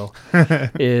sex appeal,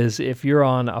 is if you're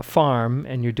on a farm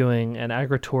and you're doing an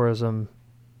agritourism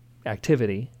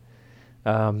activity,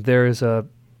 there is a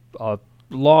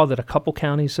law that a couple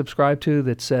counties subscribe to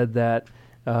that said that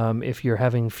if you're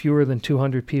having fewer than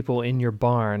 200 people in your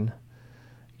barn,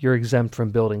 you're exempt from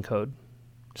building code.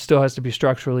 Still has to be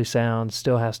structurally sound,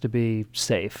 still has to be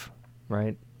safe,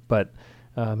 right? But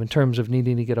in terms of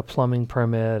needing to get a plumbing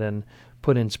permit and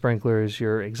put in sprinklers,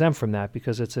 you're exempt from that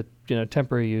because it's a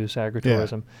temporary use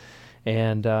agritourism. Yeah.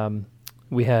 And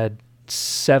we had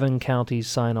 7 counties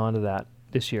sign on to that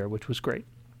this year, which was great.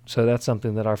 So that's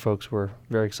something that our folks were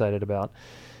very excited about.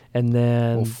 And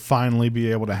then we'll finally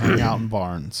be able to hang out in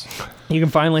barns. You can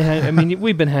finally hang. I mean,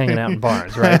 we've been hanging out in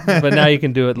barns, right? But now you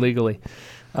can do it legally.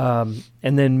 And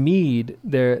then mead.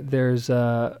 There's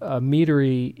a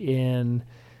meadery in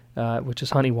which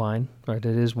is honey wine, right?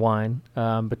 It is wine.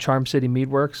 But Charm City Mead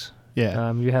Works.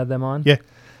 Yeah. You had them on? Yeah.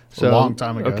 So, a long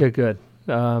time ago. Okay, good.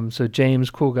 So James,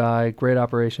 cool guy, great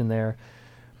operation there.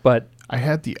 But I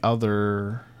had the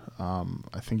other.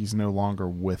 I think he's no longer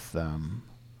with them.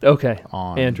 Okay,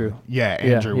 on Andrew. Yeah,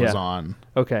 Andrew was on.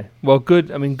 Okay, well, good.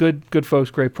 I mean, good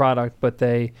folks, great product, but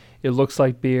it looks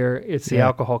like beer. It's the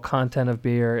alcohol content of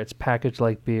beer. It's packaged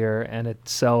like beer, and it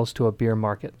sells to a beer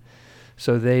market.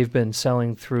 So they've been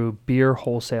selling through beer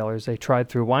wholesalers. They tried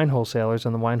through wine wholesalers,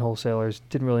 and the wine wholesalers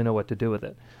didn't really know what to do with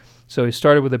it. So he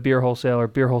started with a beer wholesaler.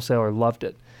 Beer wholesaler loved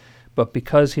it, but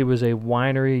because he was a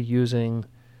winery using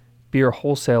beer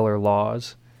wholesaler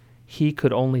laws, he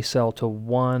could only sell to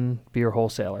one beer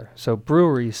wholesaler. So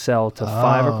breweries sell to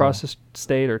 5 across the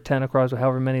state or 10 across,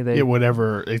 however many they... Yeah,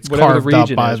 whatever. It's whatever carved the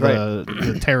region up by is,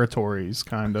 the territories,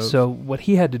 kind of. So what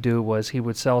he had to do was he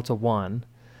would sell to one,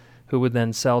 who would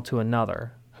then sell to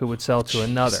another, who would sell to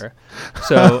another.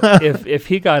 So if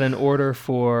he got an order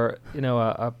for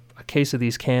a case of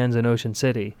these cans in Ocean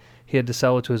City, he had to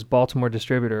sell it to his Baltimore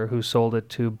distributor, who sold it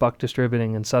to Buck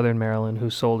Distributing in Southern Maryland, who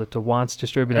sold it to Wantz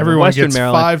Distributing in Western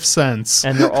Maryland. Everyone gets 5 cents.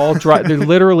 And they're all they're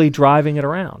literally driving it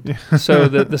around. So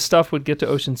the stuff would get to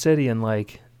Ocean City in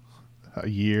like a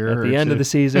year at the end of the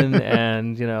season,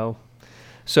 and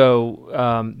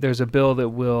so there's a bill that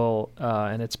will,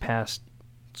 and it's passed.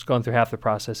 It's gone through half the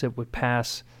process. It would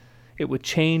pass. It would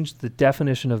change the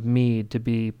definition of mead to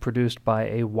be produced by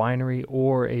a winery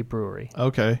or a brewery.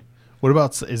 Okay. What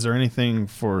about, is there anything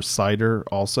for cider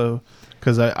also?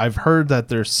 Because I've heard that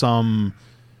there's some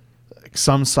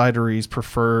cideries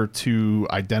prefer to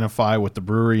identify with the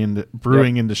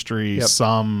brewing industry. Yep.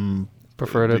 Some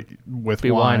prefer to with be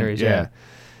wine. wineries. Yeah.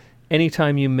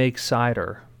 Anytime you make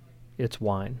cider, it's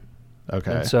wine.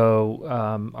 Okay. And so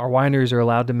our wineries are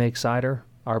allowed to make cider.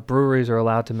 Our breweries are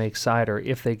allowed to make cider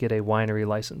if they get a winery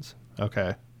license.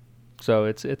 Okay. So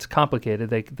it's complicated.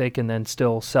 They can then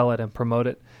still sell it and promote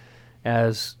it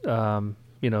as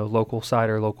local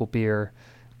cider, local beer,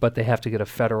 but they have to get a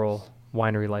federal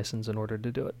winery license in order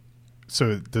to do it.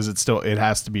 So does it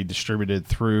has to be distributed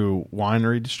through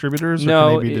winery distributors? No,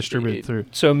 or can they be distributed through?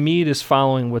 So mead is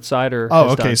following what cider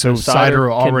has done. Okay, so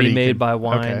cider already can be made by a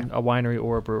winery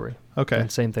or a brewery. Okay.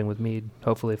 And same thing with mead,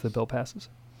 hopefully, if the bill passes.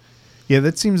 Yeah,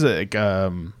 that seems like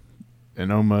an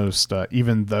almost,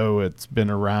 even though it's been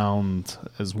around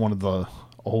as one of the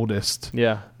oldest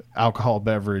alcohol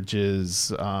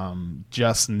beverages,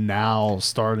 just now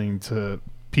starting to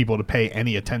people to pay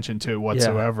any attention to it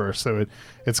whatsoever. Yeah. So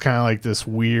it's kind of like this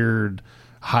weird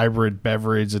hybrid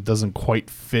beverage that doesn't quite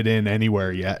fit in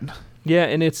anywhere yet. Yeah,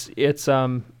 and it's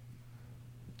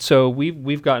so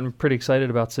we've gotten pretty excited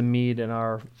about some mead in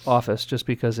our office just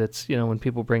because it's when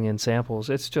people bring in samples,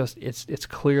 it's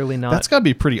clearly not. That's got to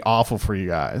be pretty awful for you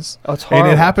guys. Oh, it's horrible.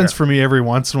 And it happens for me every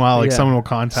once in a while. Like someone will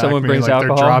contact me, brings like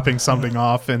alcohol. They're dropping something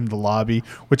off in the lobby,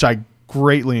 which I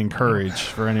greatly encourage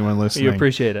for anyone listening. You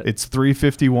appreciate it. It's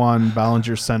 351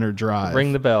 Ballinger Center Drive.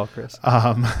 Ring the bell, Chris.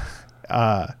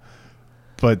 But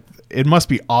it must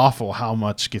be awful how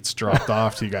much gets dropped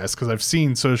off to you guys, because I've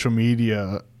seen social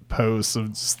media posts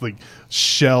of just like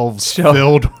shelves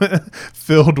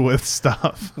filled with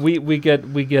stuff. We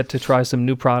get to try some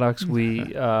new products. We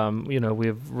we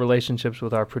have relationships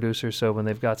with our producers, so when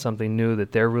they've got something new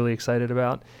that they're really excited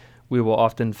about, we will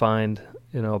often find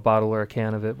a bottle or a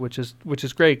can of it, which is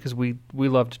great because we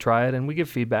love to try it and we give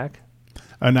feedback.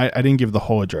 And I didn't give the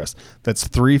whole address. That's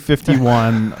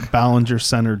 351 Ballinger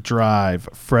Center Drive,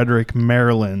 Frederick,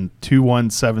 Maryland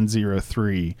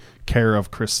 21703, care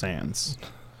of Chris Sands.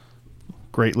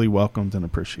 Greatly welcomed and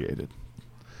appreciated.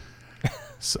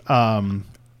 And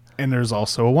there's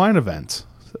also a wine event,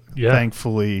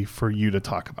 thankfully, for you to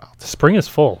talk about. Spring is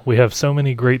full. We have so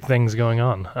many great things going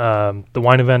on. The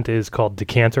wine event is called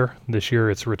Decanter. This year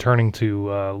it's returning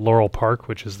to Laurel Park,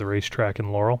 which is the racetrack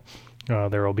in Laurel.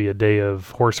 There will be a day of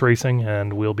horse racing,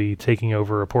 and we'll be taking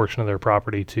over a portion of their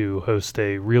property to host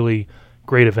a really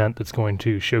great event that's going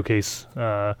to showcase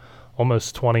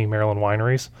almost 20 Maryland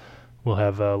wineries. We'll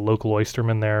have a local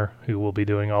oysterman there who will be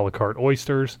doing a la carte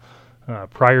oysters.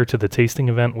 Prior to the tasting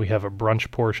event, we have a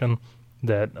brunch portion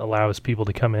that allows people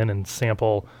to come in and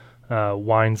sample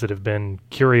wines that have been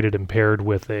curated and paired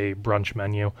with a brunch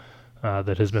menu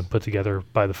that has been put together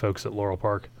by the folks at Laurel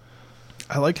Park.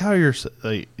 I like how you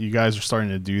guys are starting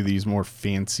to do these more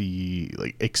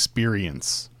fancy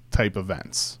experience type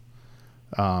events.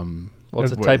 Well,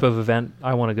 it's a type of event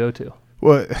I want to go to.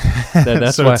 Well,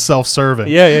 that's so why it's self-serving.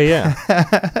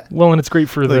 Yeah. Well, and it's great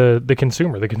for the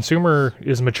consumer. The consumer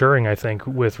is maturing, I think,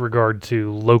 with regard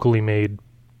to locally made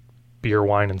beer,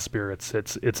 wine, and spirits.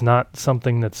 It's not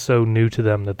something that's so new to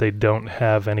them that they don't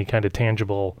have any kind of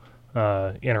tangible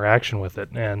interaction with it,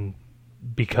 and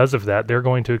because of that, they're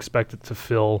going to expect it to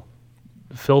fill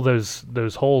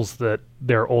those holes that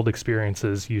their old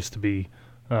experiences used to be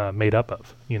made up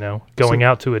of. Going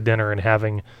out to a dinner and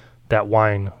having that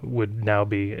wine would now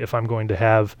be, if I'm going to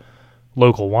have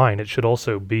local wine, it should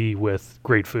also be with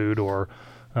great food or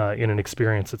in an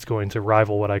experience that's going to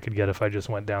rival what I could get if I just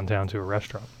went downtown to a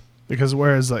restaurant. Because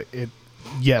whereas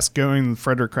going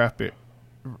Frederick Craft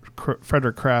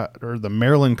or the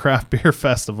Maryland Craft Beer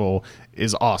Festival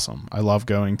is awesome. I love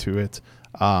going to it.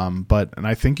 And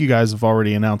I think you guys have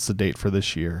already announced the date for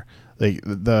this year.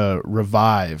 The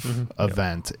Revive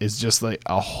event is just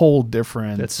a whole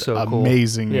different,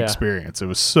 amazing experience. It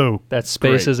was so that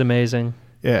space great. Is amazing.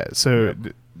 Yeah. So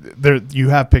you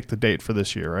have picked the date for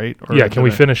this year, right? Or can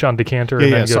we finish on Decanter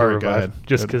and then go to Revive? Go ahead.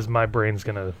 Just because my brain's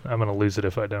I'm gonna lose it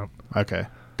if I don't. Okay,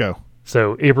 go.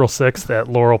 So April 6th at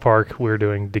Laurel Park, we're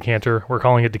doing Decanter. We're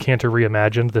calling it Decanter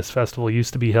Reimagined. This festival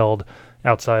used to be held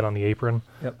outside on the apron.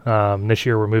 Yep. This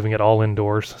year we're moving it all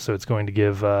indoors, so it's going to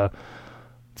give the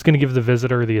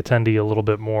visitor, the attendee, a little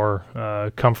bit more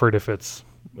comfort if it's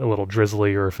a little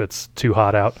drizzly or if it's too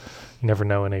hot out. You never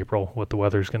know in April what the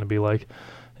weather's going to be like.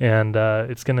 And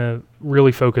it's going to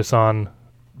really focus on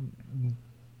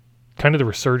kind of the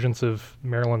resurgence of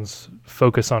Maryland's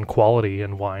focus on quality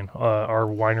in wine. Our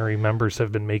winery members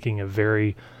have been making a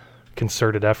very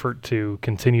concerted effort to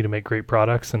continue to make great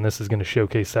products, and this is going to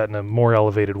showcase that in a more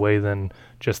elevated way than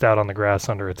just out on the grass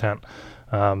under a tent.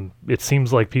 It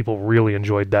seems like people really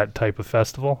enjoyed that type of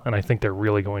festival, and I think they're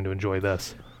really going to enjoy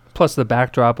this. Plus the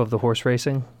backdrop of the horse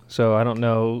racing. So I don't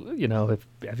know,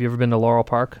 have you ever been to Laurel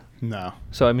Park? No.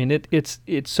 So I mean, it's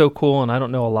so cool, and I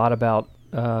don't know a lot about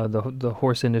the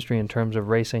horse industry in terms of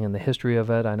racing and the history of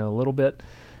it. I know a little bit,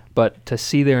 but to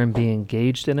see there and be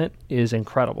engaged in it is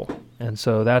incredible. And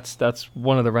so that's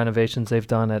one of the renovations they've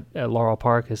done at Laurel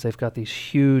Park is they've got these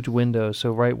huge windows.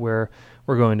 So right where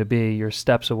we're going to be, you're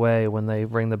steps away when they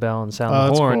ring the bell and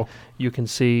sound the horn. Cool. You can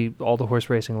see all the horse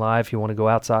racing live. If you want to go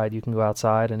outside, you can go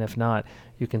outside. And if not,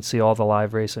 you can see all the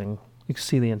live racing. You can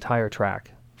see the entire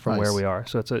track from where we are.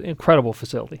 So it's an incredible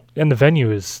facility. And the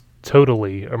venue is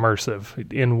totally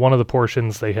immersive. In one of the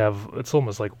portions, they have, it's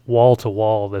almost like wall to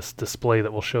wall, this display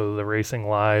that will show the racing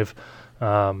live.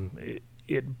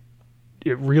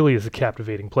 It really is a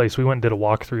captivating place. We went and did a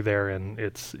walkthrough there, and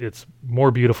it's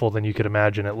more beautiful than you could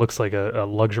imagine. It looks like a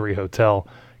luxury hotel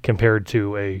compared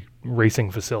to a racing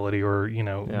facility or,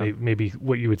 maybe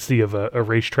what you would see of a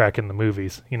racetrack in the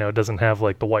movies. It doesn't have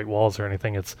like the white walls or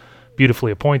anything. It's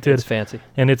beautifully appointed. It's fancy.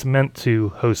 And it's meant to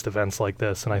host events like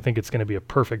this, and I think it's going to be a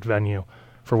perfect venue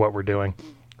for what we're doing.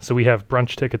 So we have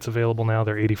brunch tickets available now.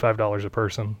 They're $85 a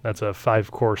person. That's a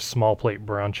 5-course small plate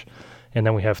brunch. And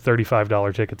then we have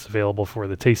 $35 tickets available for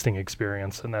the tasting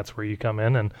experience, and that's where you come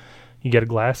in and you get a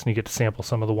glass and you get to sample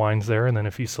some of the wines there. And then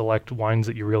if you select wines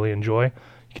that you really enjoy,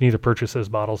 you can either purchase those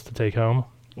bottles to take home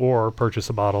or purchase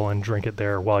a bottle and drink it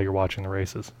there while you're watching the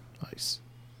races. Nice.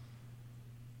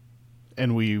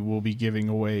 And we will be giving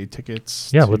away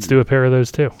tickets. Yeah, let's do a pair of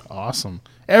those too. Awesome.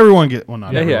 Everyone gets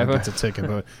a ticket,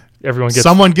 but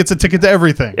someone gets a ticket to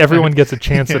everything. Everyone gets a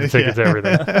chance at a ticket to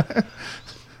everything.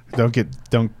 Don't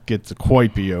get to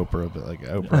quite be Oprah, but like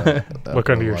Oprah. Look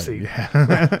under your seat.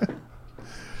 Yeah.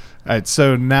 All right,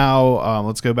 so now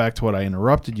let's go back to what I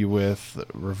interrupted you with,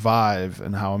 Revive,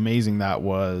 and how amazing that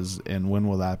was, and when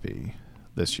will that be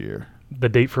this year? The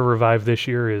date for Revive this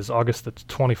year is August the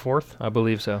 24th. I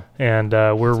believe so. And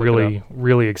we're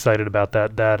really excited about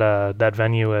that. That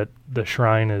venue at the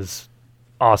Shrine is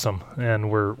awesome, and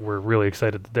we're really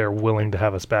excited that they're willing to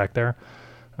have us back there.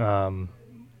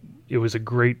 It was a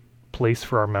great place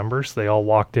for our members. They all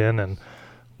walked in, and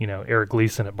Eric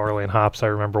Gleason at Barley and Hops, I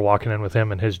remember walking in with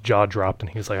him and his jaw dropped and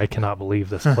he was like, I cannot believe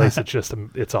this place.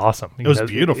 It's awesome. It was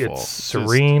beautiful. It's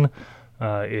serene.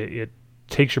 It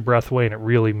takes your breath away, and it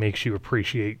really makes you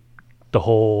appreciate the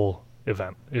whole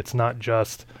event. It's not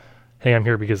just, hey, I'm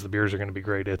here because the beers are going to be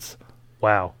great. It's,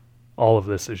 wow, all of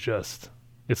this is just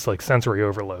it's like sensory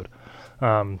overload.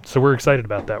 So we're excited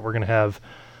about that. We're going to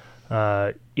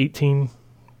have 18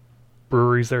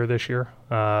 breweries there this year.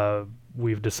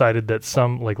 We've decided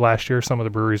that like last year, some of the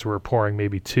breweries were pouring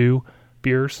maybe 2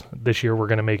 beers. This year, we're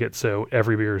going to make it so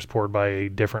every beer is poured by a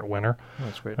different winner.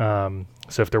 That's great.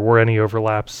 So if there were any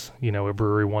overlaps, a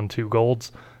brewery won 2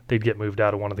 golds, they'd get moved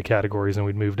out of one of the categories and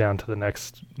we'd move down to the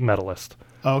next medalist.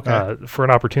 Okay. For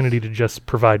an opportunity to just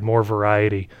provide more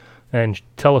variety and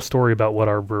tell a story about what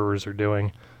our brewers are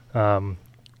doing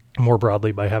more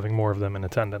broadly by having more of them in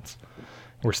attendance.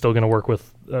 We're still going to work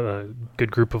with a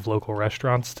good group of local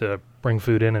restaurants to bring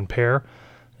food in and pair,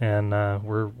 and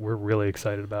we're really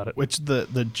excited about it. Which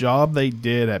the job they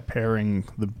did at pairing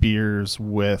the beers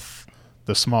with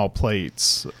the small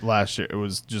plates last year, it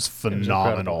was just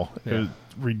phenomenal. It was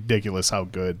ridiculous how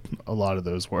good a lot of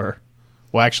those were.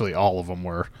 Well, actually, all of them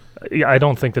were. Yeah, I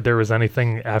don't think that there was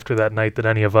anything after that night that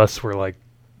any of us were like,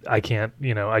 I can't,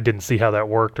 I didn't see how that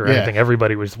worked or anything.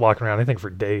 Everybody was walking around, I think, for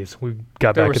days. We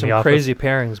got back in the office. There were some crazy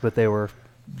pairings, but they were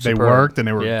They worked, and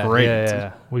they were great.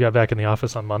 Yeah. We got back in the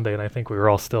office on Monday, and I think we were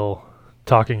all still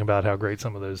talking about how great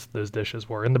some of those dishes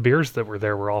were. And the beers that were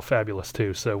there were all fabulous,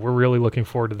 too. So we're really looking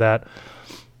forward to that.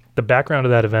 The background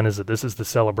of that event is that this is the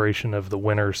celebration of the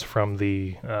winners from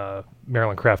the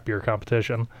Maryland Craft Beer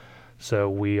Competition. So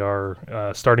we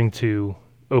are starting to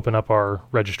open up our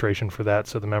registration for that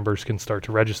so the members can start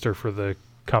to register for the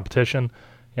competition.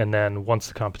 And then once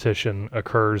the competition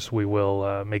occurs, we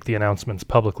will make the announcements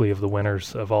publicly of the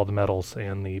winners of all the medals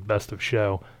and the best of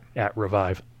show at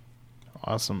Revive.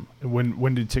 Awesome.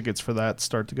 When do tickets for that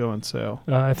start to go on sale?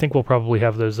 I think we'll probably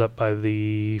have those up by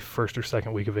the first or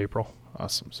second week of April.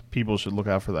 Awesome. So people should look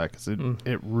out for that because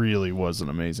it really was an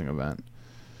amazing event.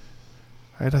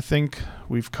 All right, I think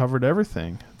we've covered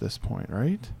everything at this point,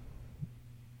 right?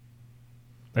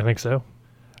 I think so. All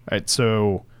right,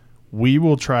 so we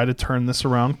will try to turn this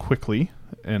around quickly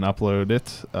and upload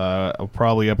it. I'll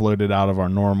probably upload it out of our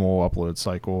normal upload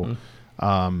cycle.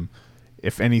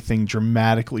 If anything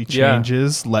dramatically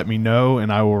changes, let me know,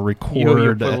 and I will record.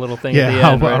 You'll put a little thing at the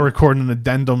end, right? I'll record an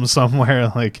addendum somewhere,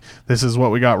 like, this is what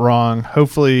we got wrong.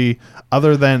 Hopefully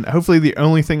the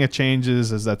only thing that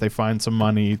changes is that they find some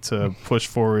money to push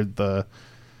forward the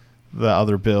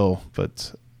other bill.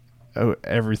 But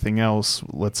everything else,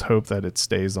 let's hope that it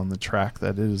stays on the track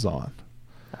that it is on.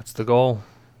 That's the goal.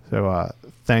 So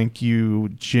thank you,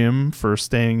 Jim, for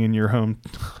staying in your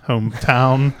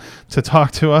hometown to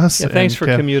talk to us. Yeah, thanks for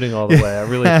commuting all the way. I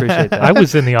really appreciate that. I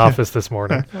was in the office this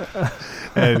morning.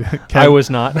 I was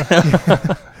not.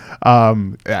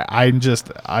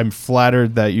 I'm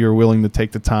flattered that you're willing to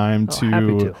take the time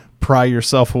to pry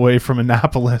yourself away from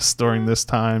Annapolis during this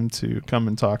time to come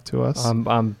and talk to us.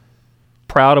 I'm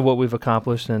proud of what we've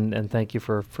accomplished, and thank you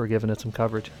for giving it some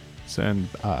coverage. And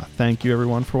thank you,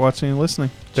 everyone, for watching and listening.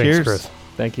 Thanks, Cheers. Chris.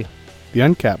 Thank you. The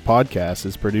Uncapped Podcast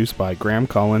is produced by Graham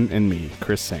Cullen and me,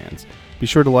 Chris Sands. Be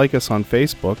sure to like us on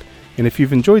Facebook, and if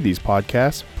you've enjoyed these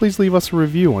podcasts, please leave us a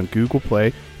review on Google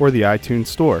Play or the iTunes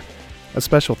Store. A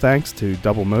special thanks to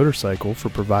Double Motorcycle for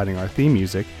providing our theme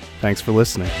music. Thanks for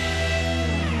listening.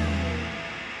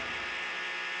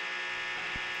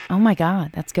 Oh my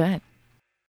God, that's good.